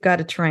 And then you've got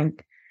to try and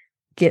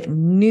get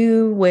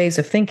new ways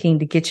of thinking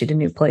to get you to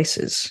new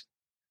places.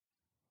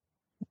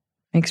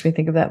 Makes me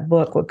think of that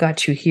book, What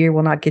Got You Here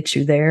Will Not Get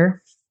You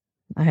There.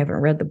 I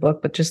haven't read the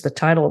book, but just the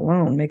title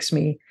alone makes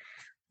me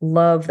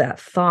love that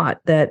thought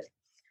that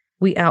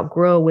we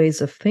outgrow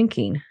ways of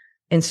thinking.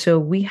 And so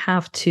we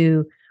have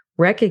to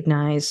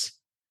recognize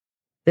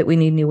that we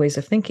need new ways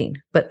of thinking.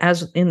 But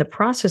as in the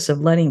process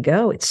of letting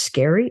go, it's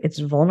scary, it's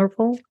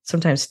vulnerable,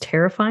 sometimes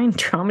terrifying,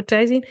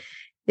 traumatizing.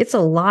 It's a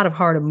lot of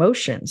hard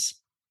emotions.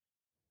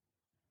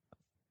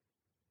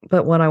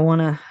 But what I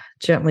want to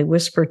gently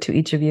whisper to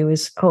each of you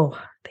is, oh,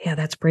 yeah,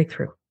 that's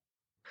breakthrough.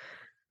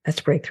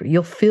 That's breakthrough.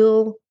 You'll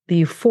feel the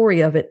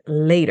euphoria of it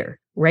later.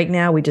 Right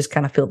now, we just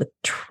kind of feel the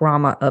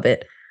trauma of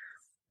it.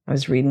 I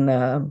was reading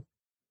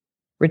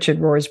Richard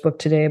Rohr's book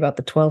today about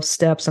the 12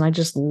 steps, and I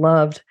just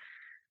loved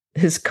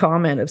his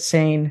comment of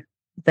saying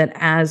that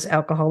as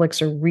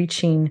alcoholics are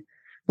releasing,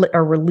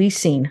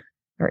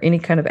 or any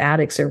kind of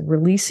addicts are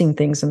releasing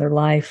things in their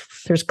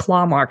life, there's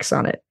claw marks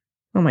on it.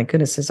 Oh my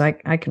goodness, I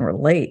can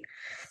relate.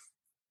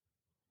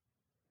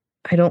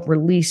 I don't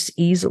release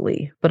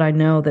easily, but I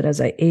know that as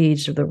I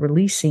age, the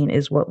releasing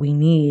is what we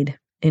need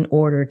in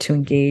order to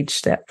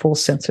engage that full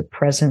sense of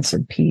presence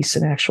and peace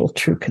and actual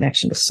true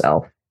connection to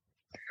self.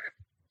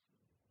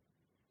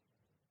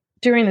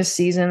 During this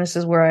season, this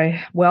is where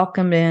I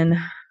welcome in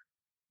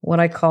what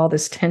I call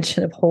this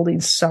tension of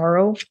holding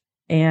sorrow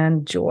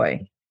and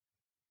joy.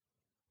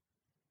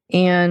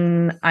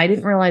 And I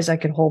didn't realize I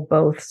could hold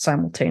both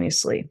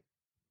simultaneously.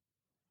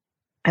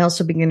 I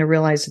also began to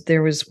realize that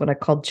there was what I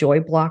call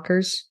joy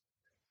blockers.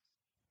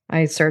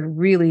 I started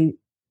really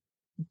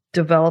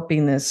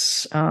developing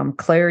this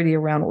clarity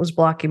around what was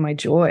blocking my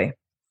joy.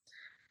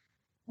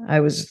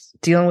 I was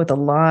dealing with a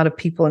lot of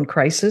people in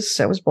crisis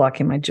that was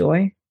blocking my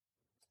joy.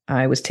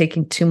 I was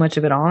taking too much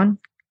of it on,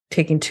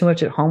 taking too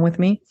much at home with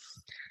me.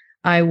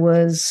 I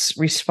was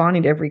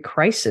responding to every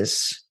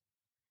crisis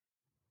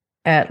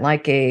at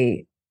like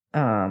a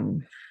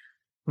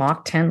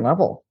Mach 10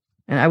 level.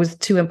 And I was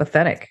too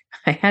empathetic.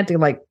 I had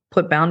to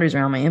put boundaries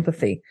around my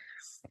empathy.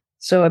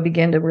 So I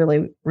began to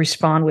really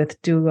respond with,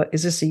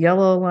 is this a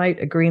yellow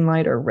light, a green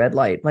light, or a red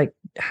light?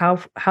 How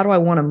do I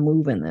want to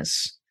move in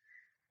this?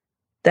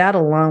 That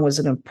alone was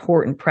an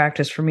important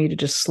practice for me to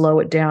just slow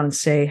it down and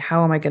say,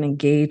 how am I going to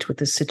engage with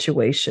this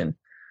situation?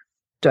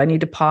 Do I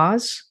need to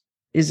pause?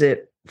 Is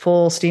it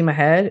full steam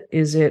ahead?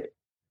 Is it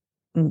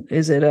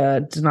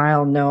a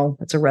denial? No,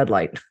 it's a red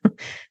light.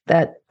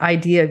 That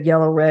idea of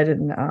yellow, red,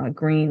 and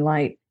green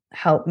light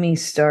helped me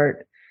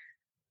start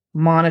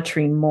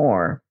monitoring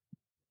more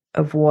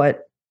of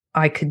what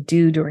I could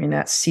do during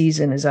that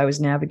season as I was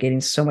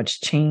navigating so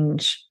much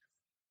change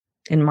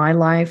in my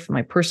life,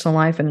 my personal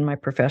life, and in my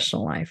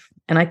professional life.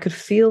 And I could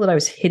feel that I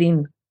was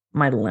hitting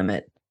my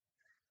limit.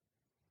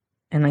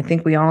 And I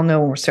think we all know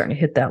when we're starting to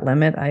hit that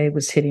limit, I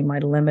was hitting my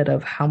limit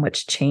of how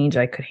much change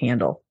I could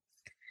handle.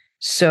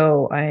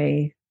 So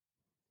I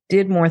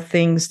did more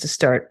things to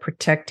start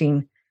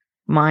protecting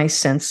my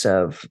sense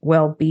of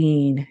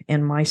well-being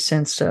and my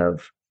sense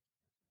of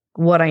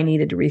what I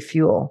needed to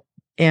refuel.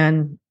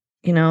 And,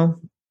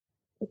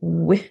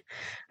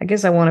 I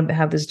guess I want to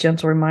have this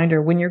gentle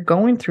reminder when you're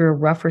going through a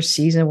rougher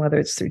season, whether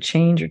it's through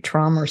change or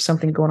trauma or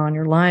something going on in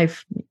your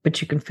life,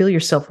 but you can feel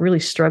yourself really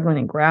struggling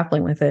and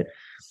grappling with it,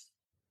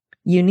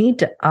 you need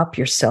to up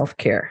your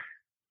self-care.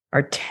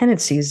 Our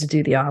tendency is to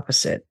do the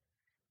opposite,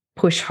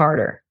 push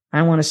harder.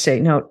 I want to say,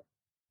 no,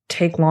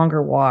 take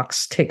longer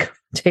walks, take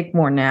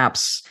more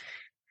naps.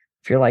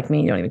 If you're like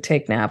me, you don't even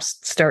take naps.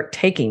 Start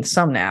taking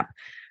some nap,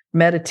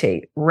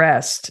 meditate,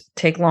 rest,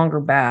 take longer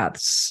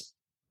baths,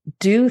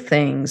 do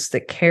things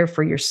that care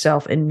for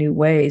yourself in new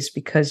ways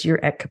because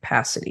you're at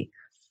capacity.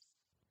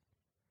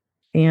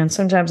 And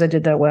sometimes I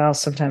did that well.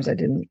 Sometimes I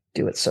didn't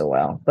do it so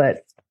well. But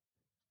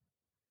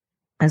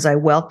as I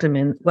welcomed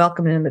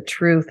in the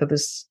truth of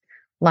this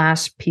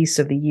last piece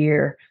of the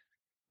year,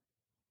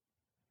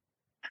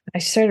 I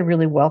started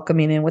really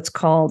welcoming in what's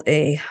called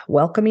a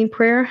welcoming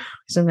prayer.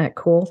 Isn't that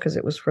cool? Because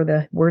it was for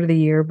the word of the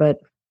year, but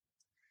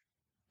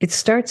it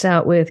starts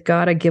out with,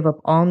 God, I give up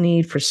all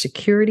need for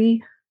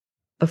security,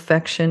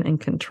 affection, and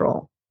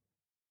control.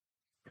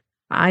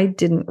 I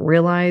didn't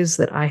realize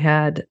that I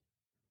had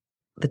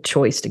the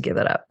choice to give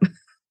it up.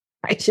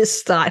 I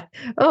just thought,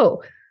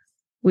 oh,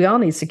 we all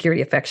need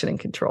security, affection, and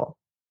control.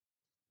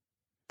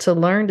 To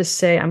learn to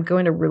say, I'm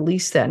going to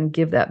release that and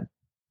give that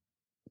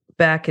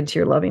back into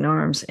your loving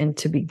arms and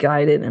to be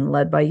guided and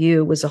led by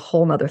you was a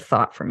whole nother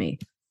thought for me.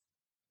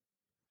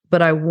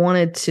 But I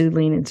wanted to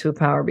lean into a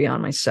power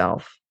beyond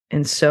myself.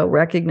 And so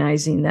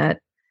recognizing that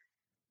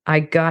I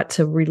got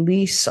to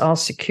release all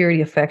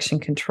security, affection,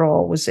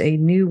 control was a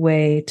new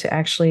way to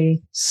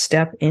actually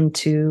step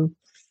into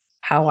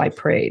how I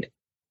prayed.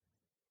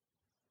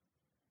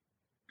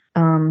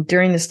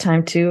 During this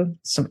time too,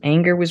 some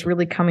anger was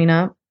really coming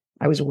up.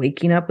 I was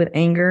waking up with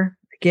anger.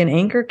 Again,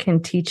 anger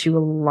can teach you a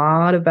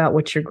lot about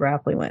what you're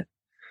grappling with.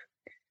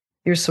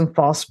 Here's some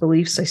false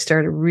beliefs I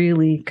started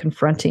really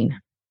confronting.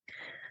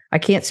 I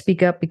can't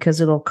speak up because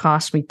it'll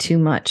cost me too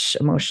much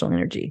emotional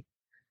energy.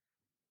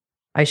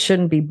 I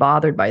shouldn't be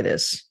bothered by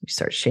this. We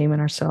start shaming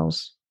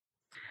ourselves.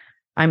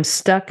 I'm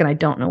stuck and I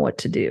don't know what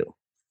to do.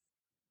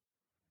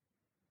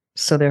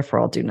 So therefore,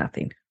 I'll do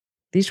nothing.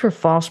 These were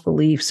false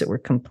beliefs that were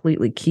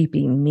completely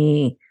keeping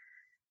me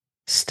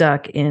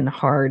stuck in a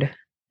hard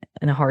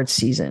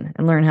season,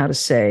 and learn how to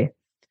say,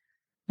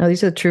 no,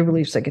 these are the true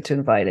beliefs I get to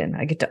invite in.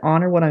 I get to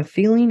honor what I'm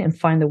feeling and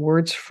find the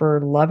words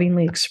for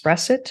lovingly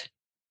express it.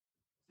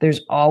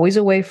 There's always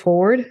a way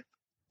forward.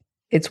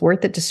 It's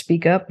worth it to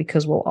speak up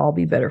because we'll all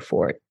be better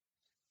for it.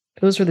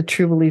 Those were the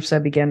true beliefs. I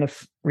began to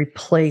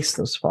replace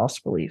those false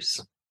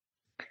beliefs.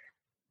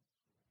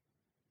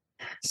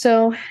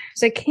 So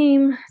as I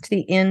came to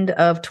the end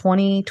of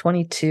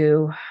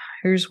 2022,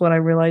 here's what I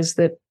realized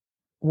that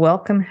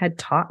welcome had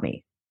taught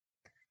me.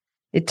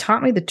 It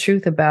taught me the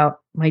truth about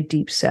my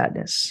deep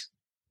sadness.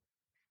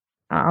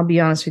 I'll be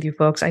honest with you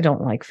folks, I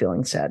don't like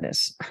feeling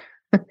sadness.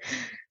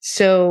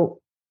 So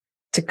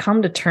to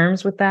come to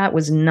terms with that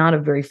was not a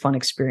very fun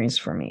experience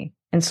for me.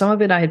 And some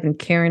of it I had been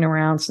carrying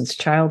around since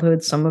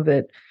childhood, some of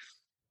it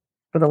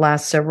for the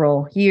last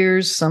several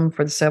years, some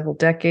for the several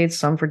decades,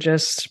 some for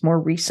just more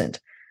recent.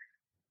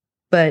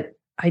 But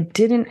I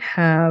didn't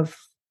have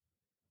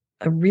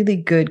a really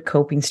good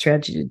coping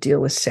strategy to deal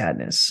with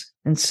sadness.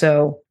 And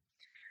so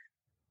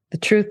the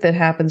truth that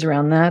happens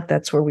around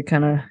that's where we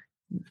kind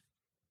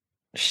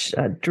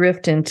of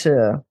drift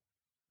into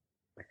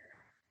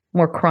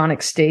more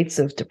chronic states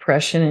of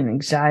depression and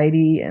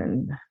anxiety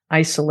and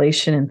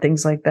isolation and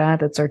things like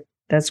that.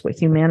 That's what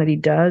humanity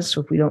does.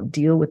 So if we don't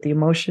deal with the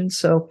emotions.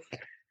 So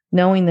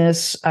knowing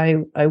this, I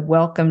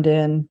welcomed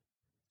in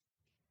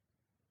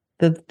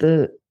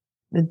the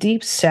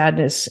deep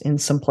sadness in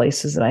some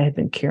places that I had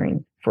been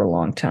carrying for a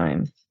long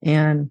time.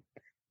 And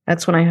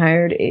that's when I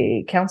hired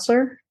a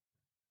counselor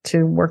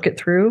to work it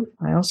through.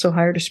 I also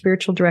hired a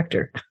spiritual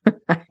director.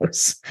 I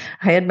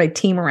had my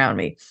team around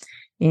me,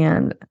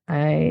 and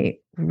I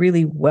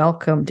really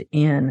welcomed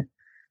in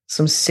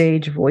some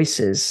sage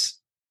voices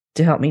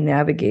to help me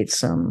navigate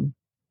some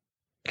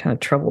kind of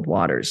troubled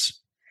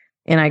waters.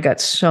 And I got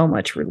so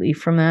much relief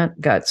from that,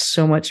 got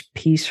so much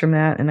peace from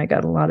that, and I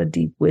got a lot of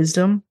deep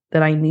wisdom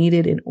that I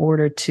needed in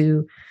order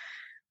to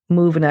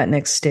move in that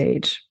next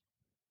stage.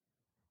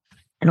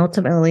 And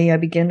ultimately, I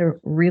began to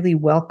really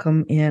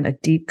welcome in a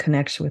deep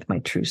connection with my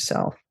true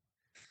self.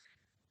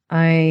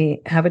 I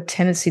have a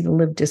tendency to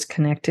live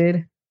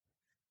disconnected.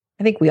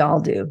 I think we all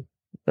do,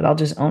 but I'll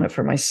just own it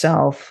for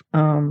myself.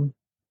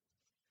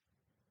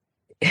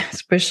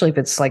 Especially if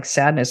it's like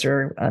sadness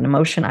or an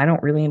emotion I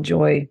don't really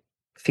enjoy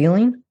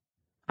feeling,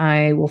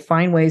 I will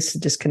find ways to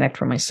disconnect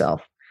from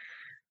myself.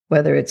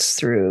 whether it's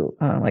through,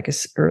 like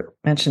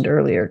mentioned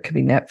earlier, it could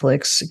be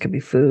Netflix, it could be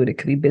food, it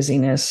could be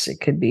busyness,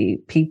 it could be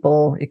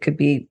people, it could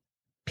be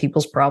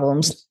people's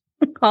problems,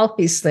 all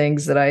these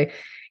things that I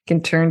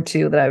can turn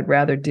to that I would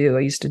rather do.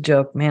 I used to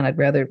joke, man, I'd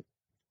rather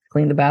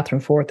clean the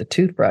bathroom floor with a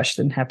toothbrush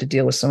than have to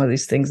deal with some of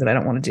these things that I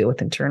don't want to deal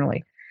with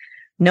internally.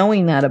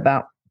 Knowing that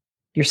about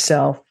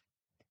yourself,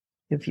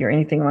 if you're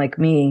anything like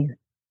me,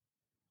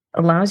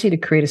 allows you to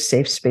create a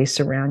safe space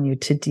around you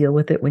to deal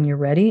with it when you're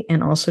ready,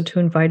 and also to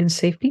invite in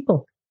safe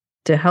people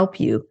to help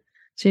you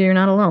so you're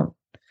not alone.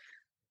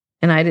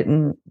 And I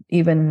didn't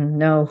even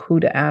know who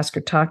to ask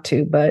or talk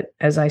to, but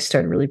as I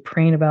started really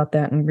praying about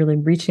that and really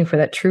reaching for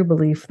that true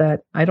belief that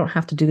I don't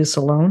have to do this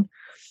alone,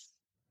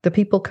 the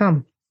people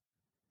come.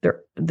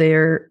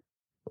 They're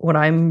what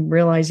I'm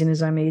realizing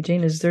as I'm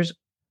aging is there's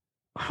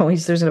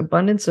an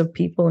abundance of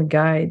people and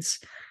guides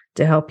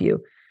to help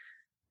you.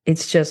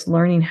 It's just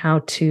learning how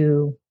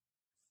to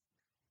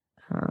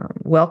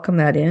welcome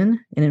that in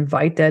and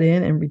invite that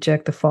in and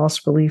reject the false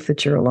belief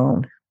that you're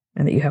alone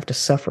and that you have to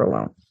suffer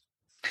alone.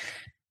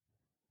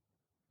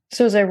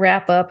 So as I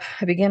wrap up,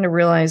 I began to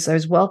realize I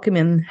was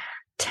welcoming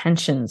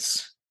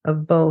tensions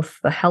of both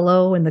the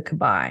hello and the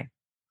goodbye,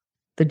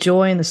 the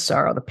joy and the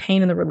sorrow, the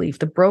pain and the relief,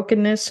 the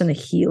brokenness and the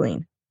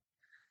healing,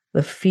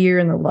 the fear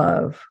and the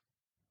love,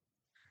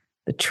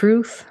 the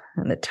truth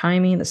and the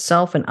timing, the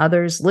self and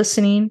others,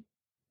 listening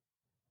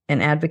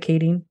and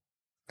advocating.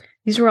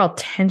 These were all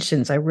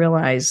tensions I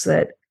realized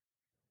that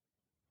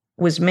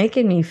was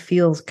making me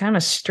feel kind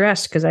of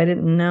stressed because I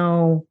didn't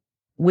know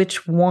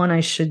which one I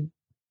should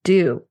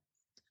do.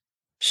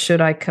 Should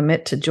I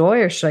commit to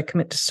joy or should I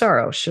commit to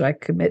sorrow? Should I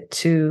commit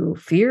to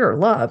fear or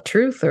love,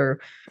 truth,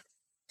 or,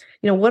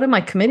 what am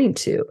I committing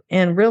to?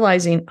 And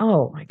realizing,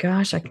 oh my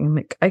gosh, I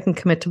can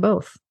commit to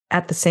both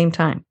at the same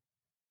time.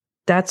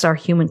 That's our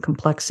human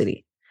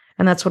complexity.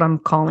 And that's what I'm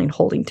calling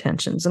holding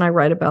tensions. And I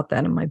write about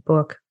that in my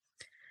book.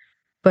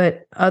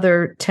 But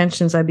other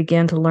tensions I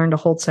began to learn to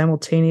hold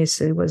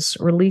simultaneously was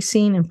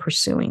releasing and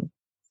pursuing.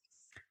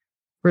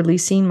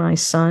 Releasing my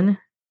son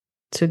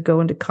to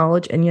go into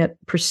college and yet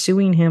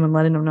pursuing him and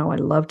letting him know I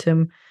loved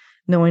him,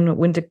 knowing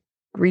when to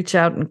reach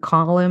out and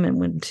call him and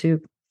when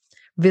to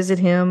visit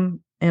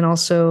him, and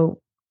also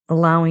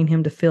allowing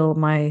him to feel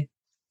my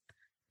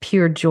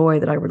pure joy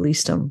that I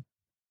released him.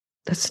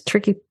 That's a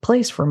tricky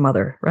place for a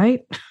mother,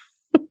 right?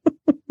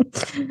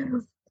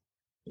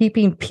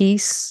 Keeping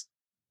peace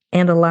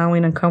and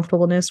allowing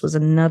uncomfortableness was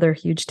another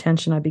huge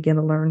tension I began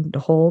to learn to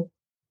hold.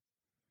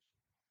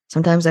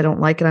 Sometimes I don't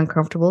like it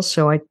uncomfortable,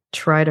 so I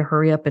try to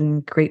hurry up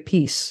and create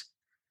peace.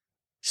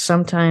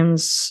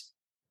 Sometimes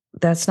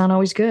that's not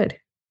always good.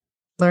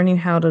 Learning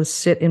how to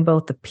sit in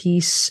both the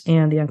peace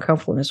and the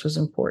uncomfortableness was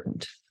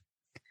important.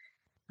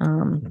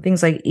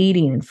 Things like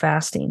eating and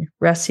fasting,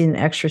 resting and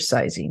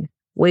exercising,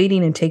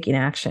 waiting and taking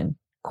action,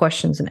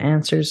 questions and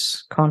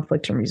answers,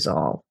 conflict and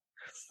resolve.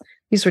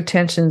 These were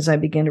tensions I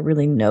began to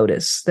really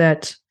notice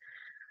that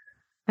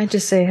I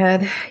just say,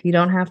 Head, you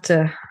don't have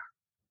to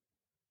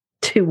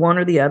do one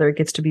or the other. It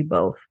gets to be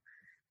both.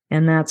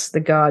 And that's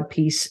the God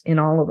piece in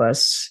all of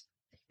us.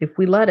 If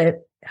we let it,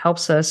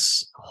 helps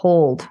us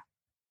hold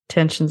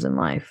tensions in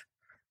life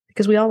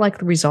because we all like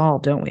the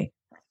resolve, don't we?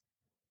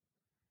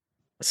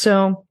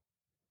 So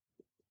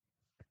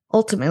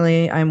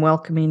ultimately, I'm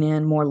welcoming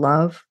in more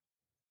love.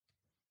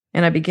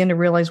 And I begin to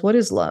realize, what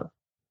is love?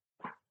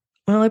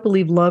 Well, I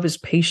believe love is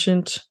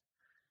patient.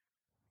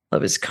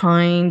 Love is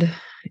kind.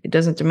 It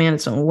doesn't demand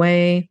its own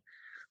way.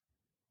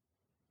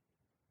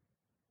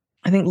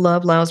 I think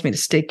love allows me to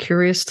stay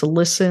curious, to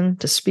listen,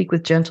 to speak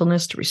with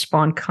gentleness, to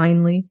respond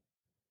kindly.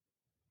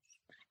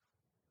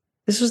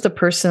 This was the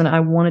person I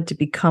wanted to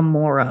become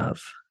more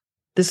of.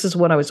 This is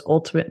what I was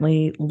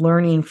ultimately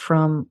learning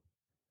from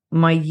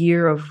my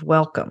year of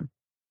welcome.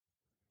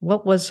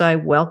 What was I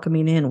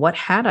welcoming in? What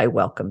had I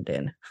welcomed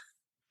in?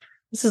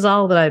 This is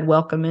all that I'd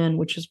welcome in,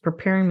 which is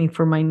preparing me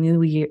for my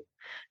new year,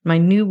 my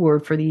new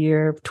word for the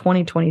year of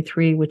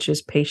 2023, which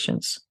is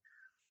patience.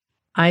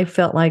 I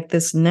felt like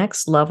this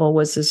next level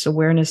was this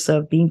awareness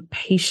of being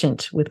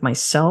patient with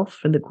myself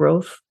and the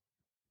growth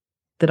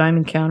that I'm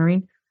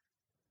encountering,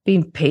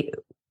 being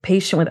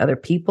patient with other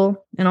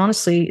people. And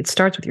honestly, it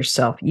starts with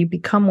yourself. You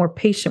become more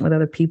patient with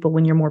other people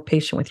when you're more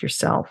patient with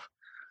yourself.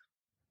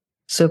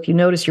 So if you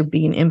notice you're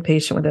being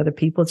impatient with other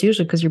people, it's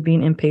usually because you're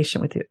being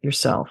impatient with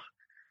yourself.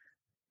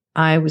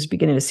 I was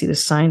beginning to see the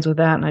signs with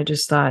that, and I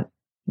just thought,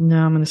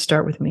 no, I'm going to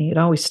start with me. It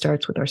always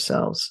starts with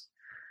ourselves.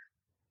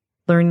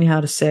 Learning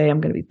how to say,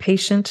 I'm going to be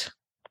patient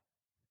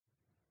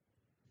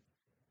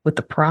with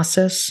the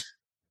process,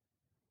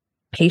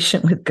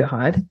 patient with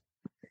God,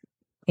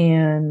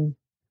 and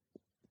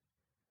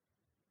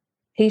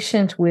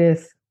patient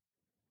with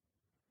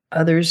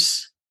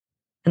others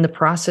in the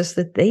process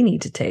that they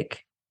need to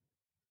take.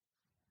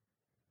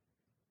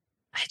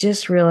 I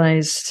just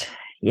realized,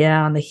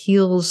 on the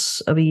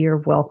heels of a year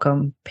of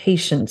welcome,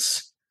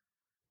 patience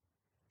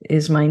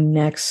is my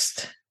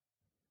next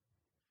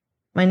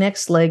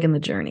leg in the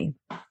journey.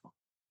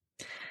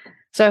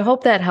 So I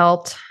hope that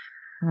helped.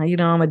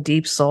 I'm a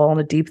deep soul and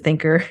a deep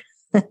thinker.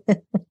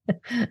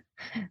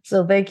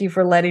 So thank you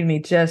for letting me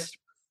just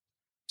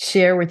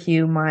share with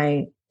you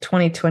my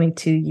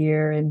 2022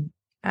 year. And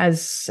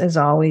as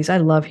always, I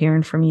love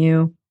hearing from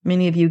you.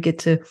 Many of you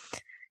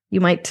you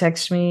might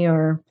text me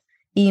or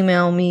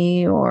email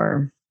me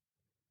or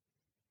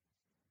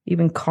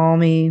even call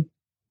me.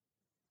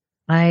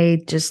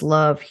 I just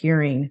love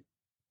hearing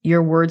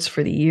your words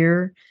for the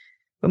year.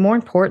 But more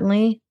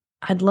importantly,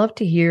 I'd love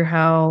to hear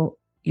how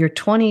your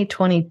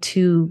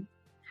 2022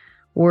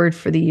 word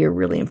for the year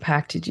really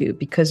impacted you,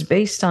 because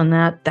based on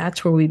that,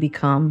 that's where we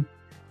become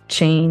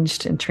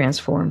changed and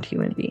transformed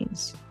human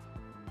beings.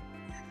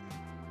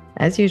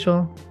 As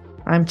usual,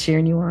 I'm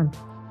cheering you on.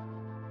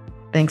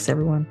 Thanks,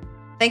 everyone.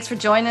 Thanks for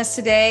joining us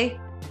today.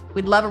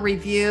 We'd love a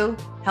review.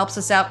 Helps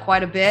us out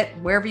quite a bit.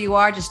 Wherever you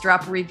are, just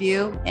drop a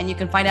review, and you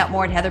can find out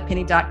more at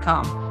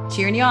heatherpenny.com.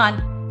 Cheering you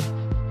on.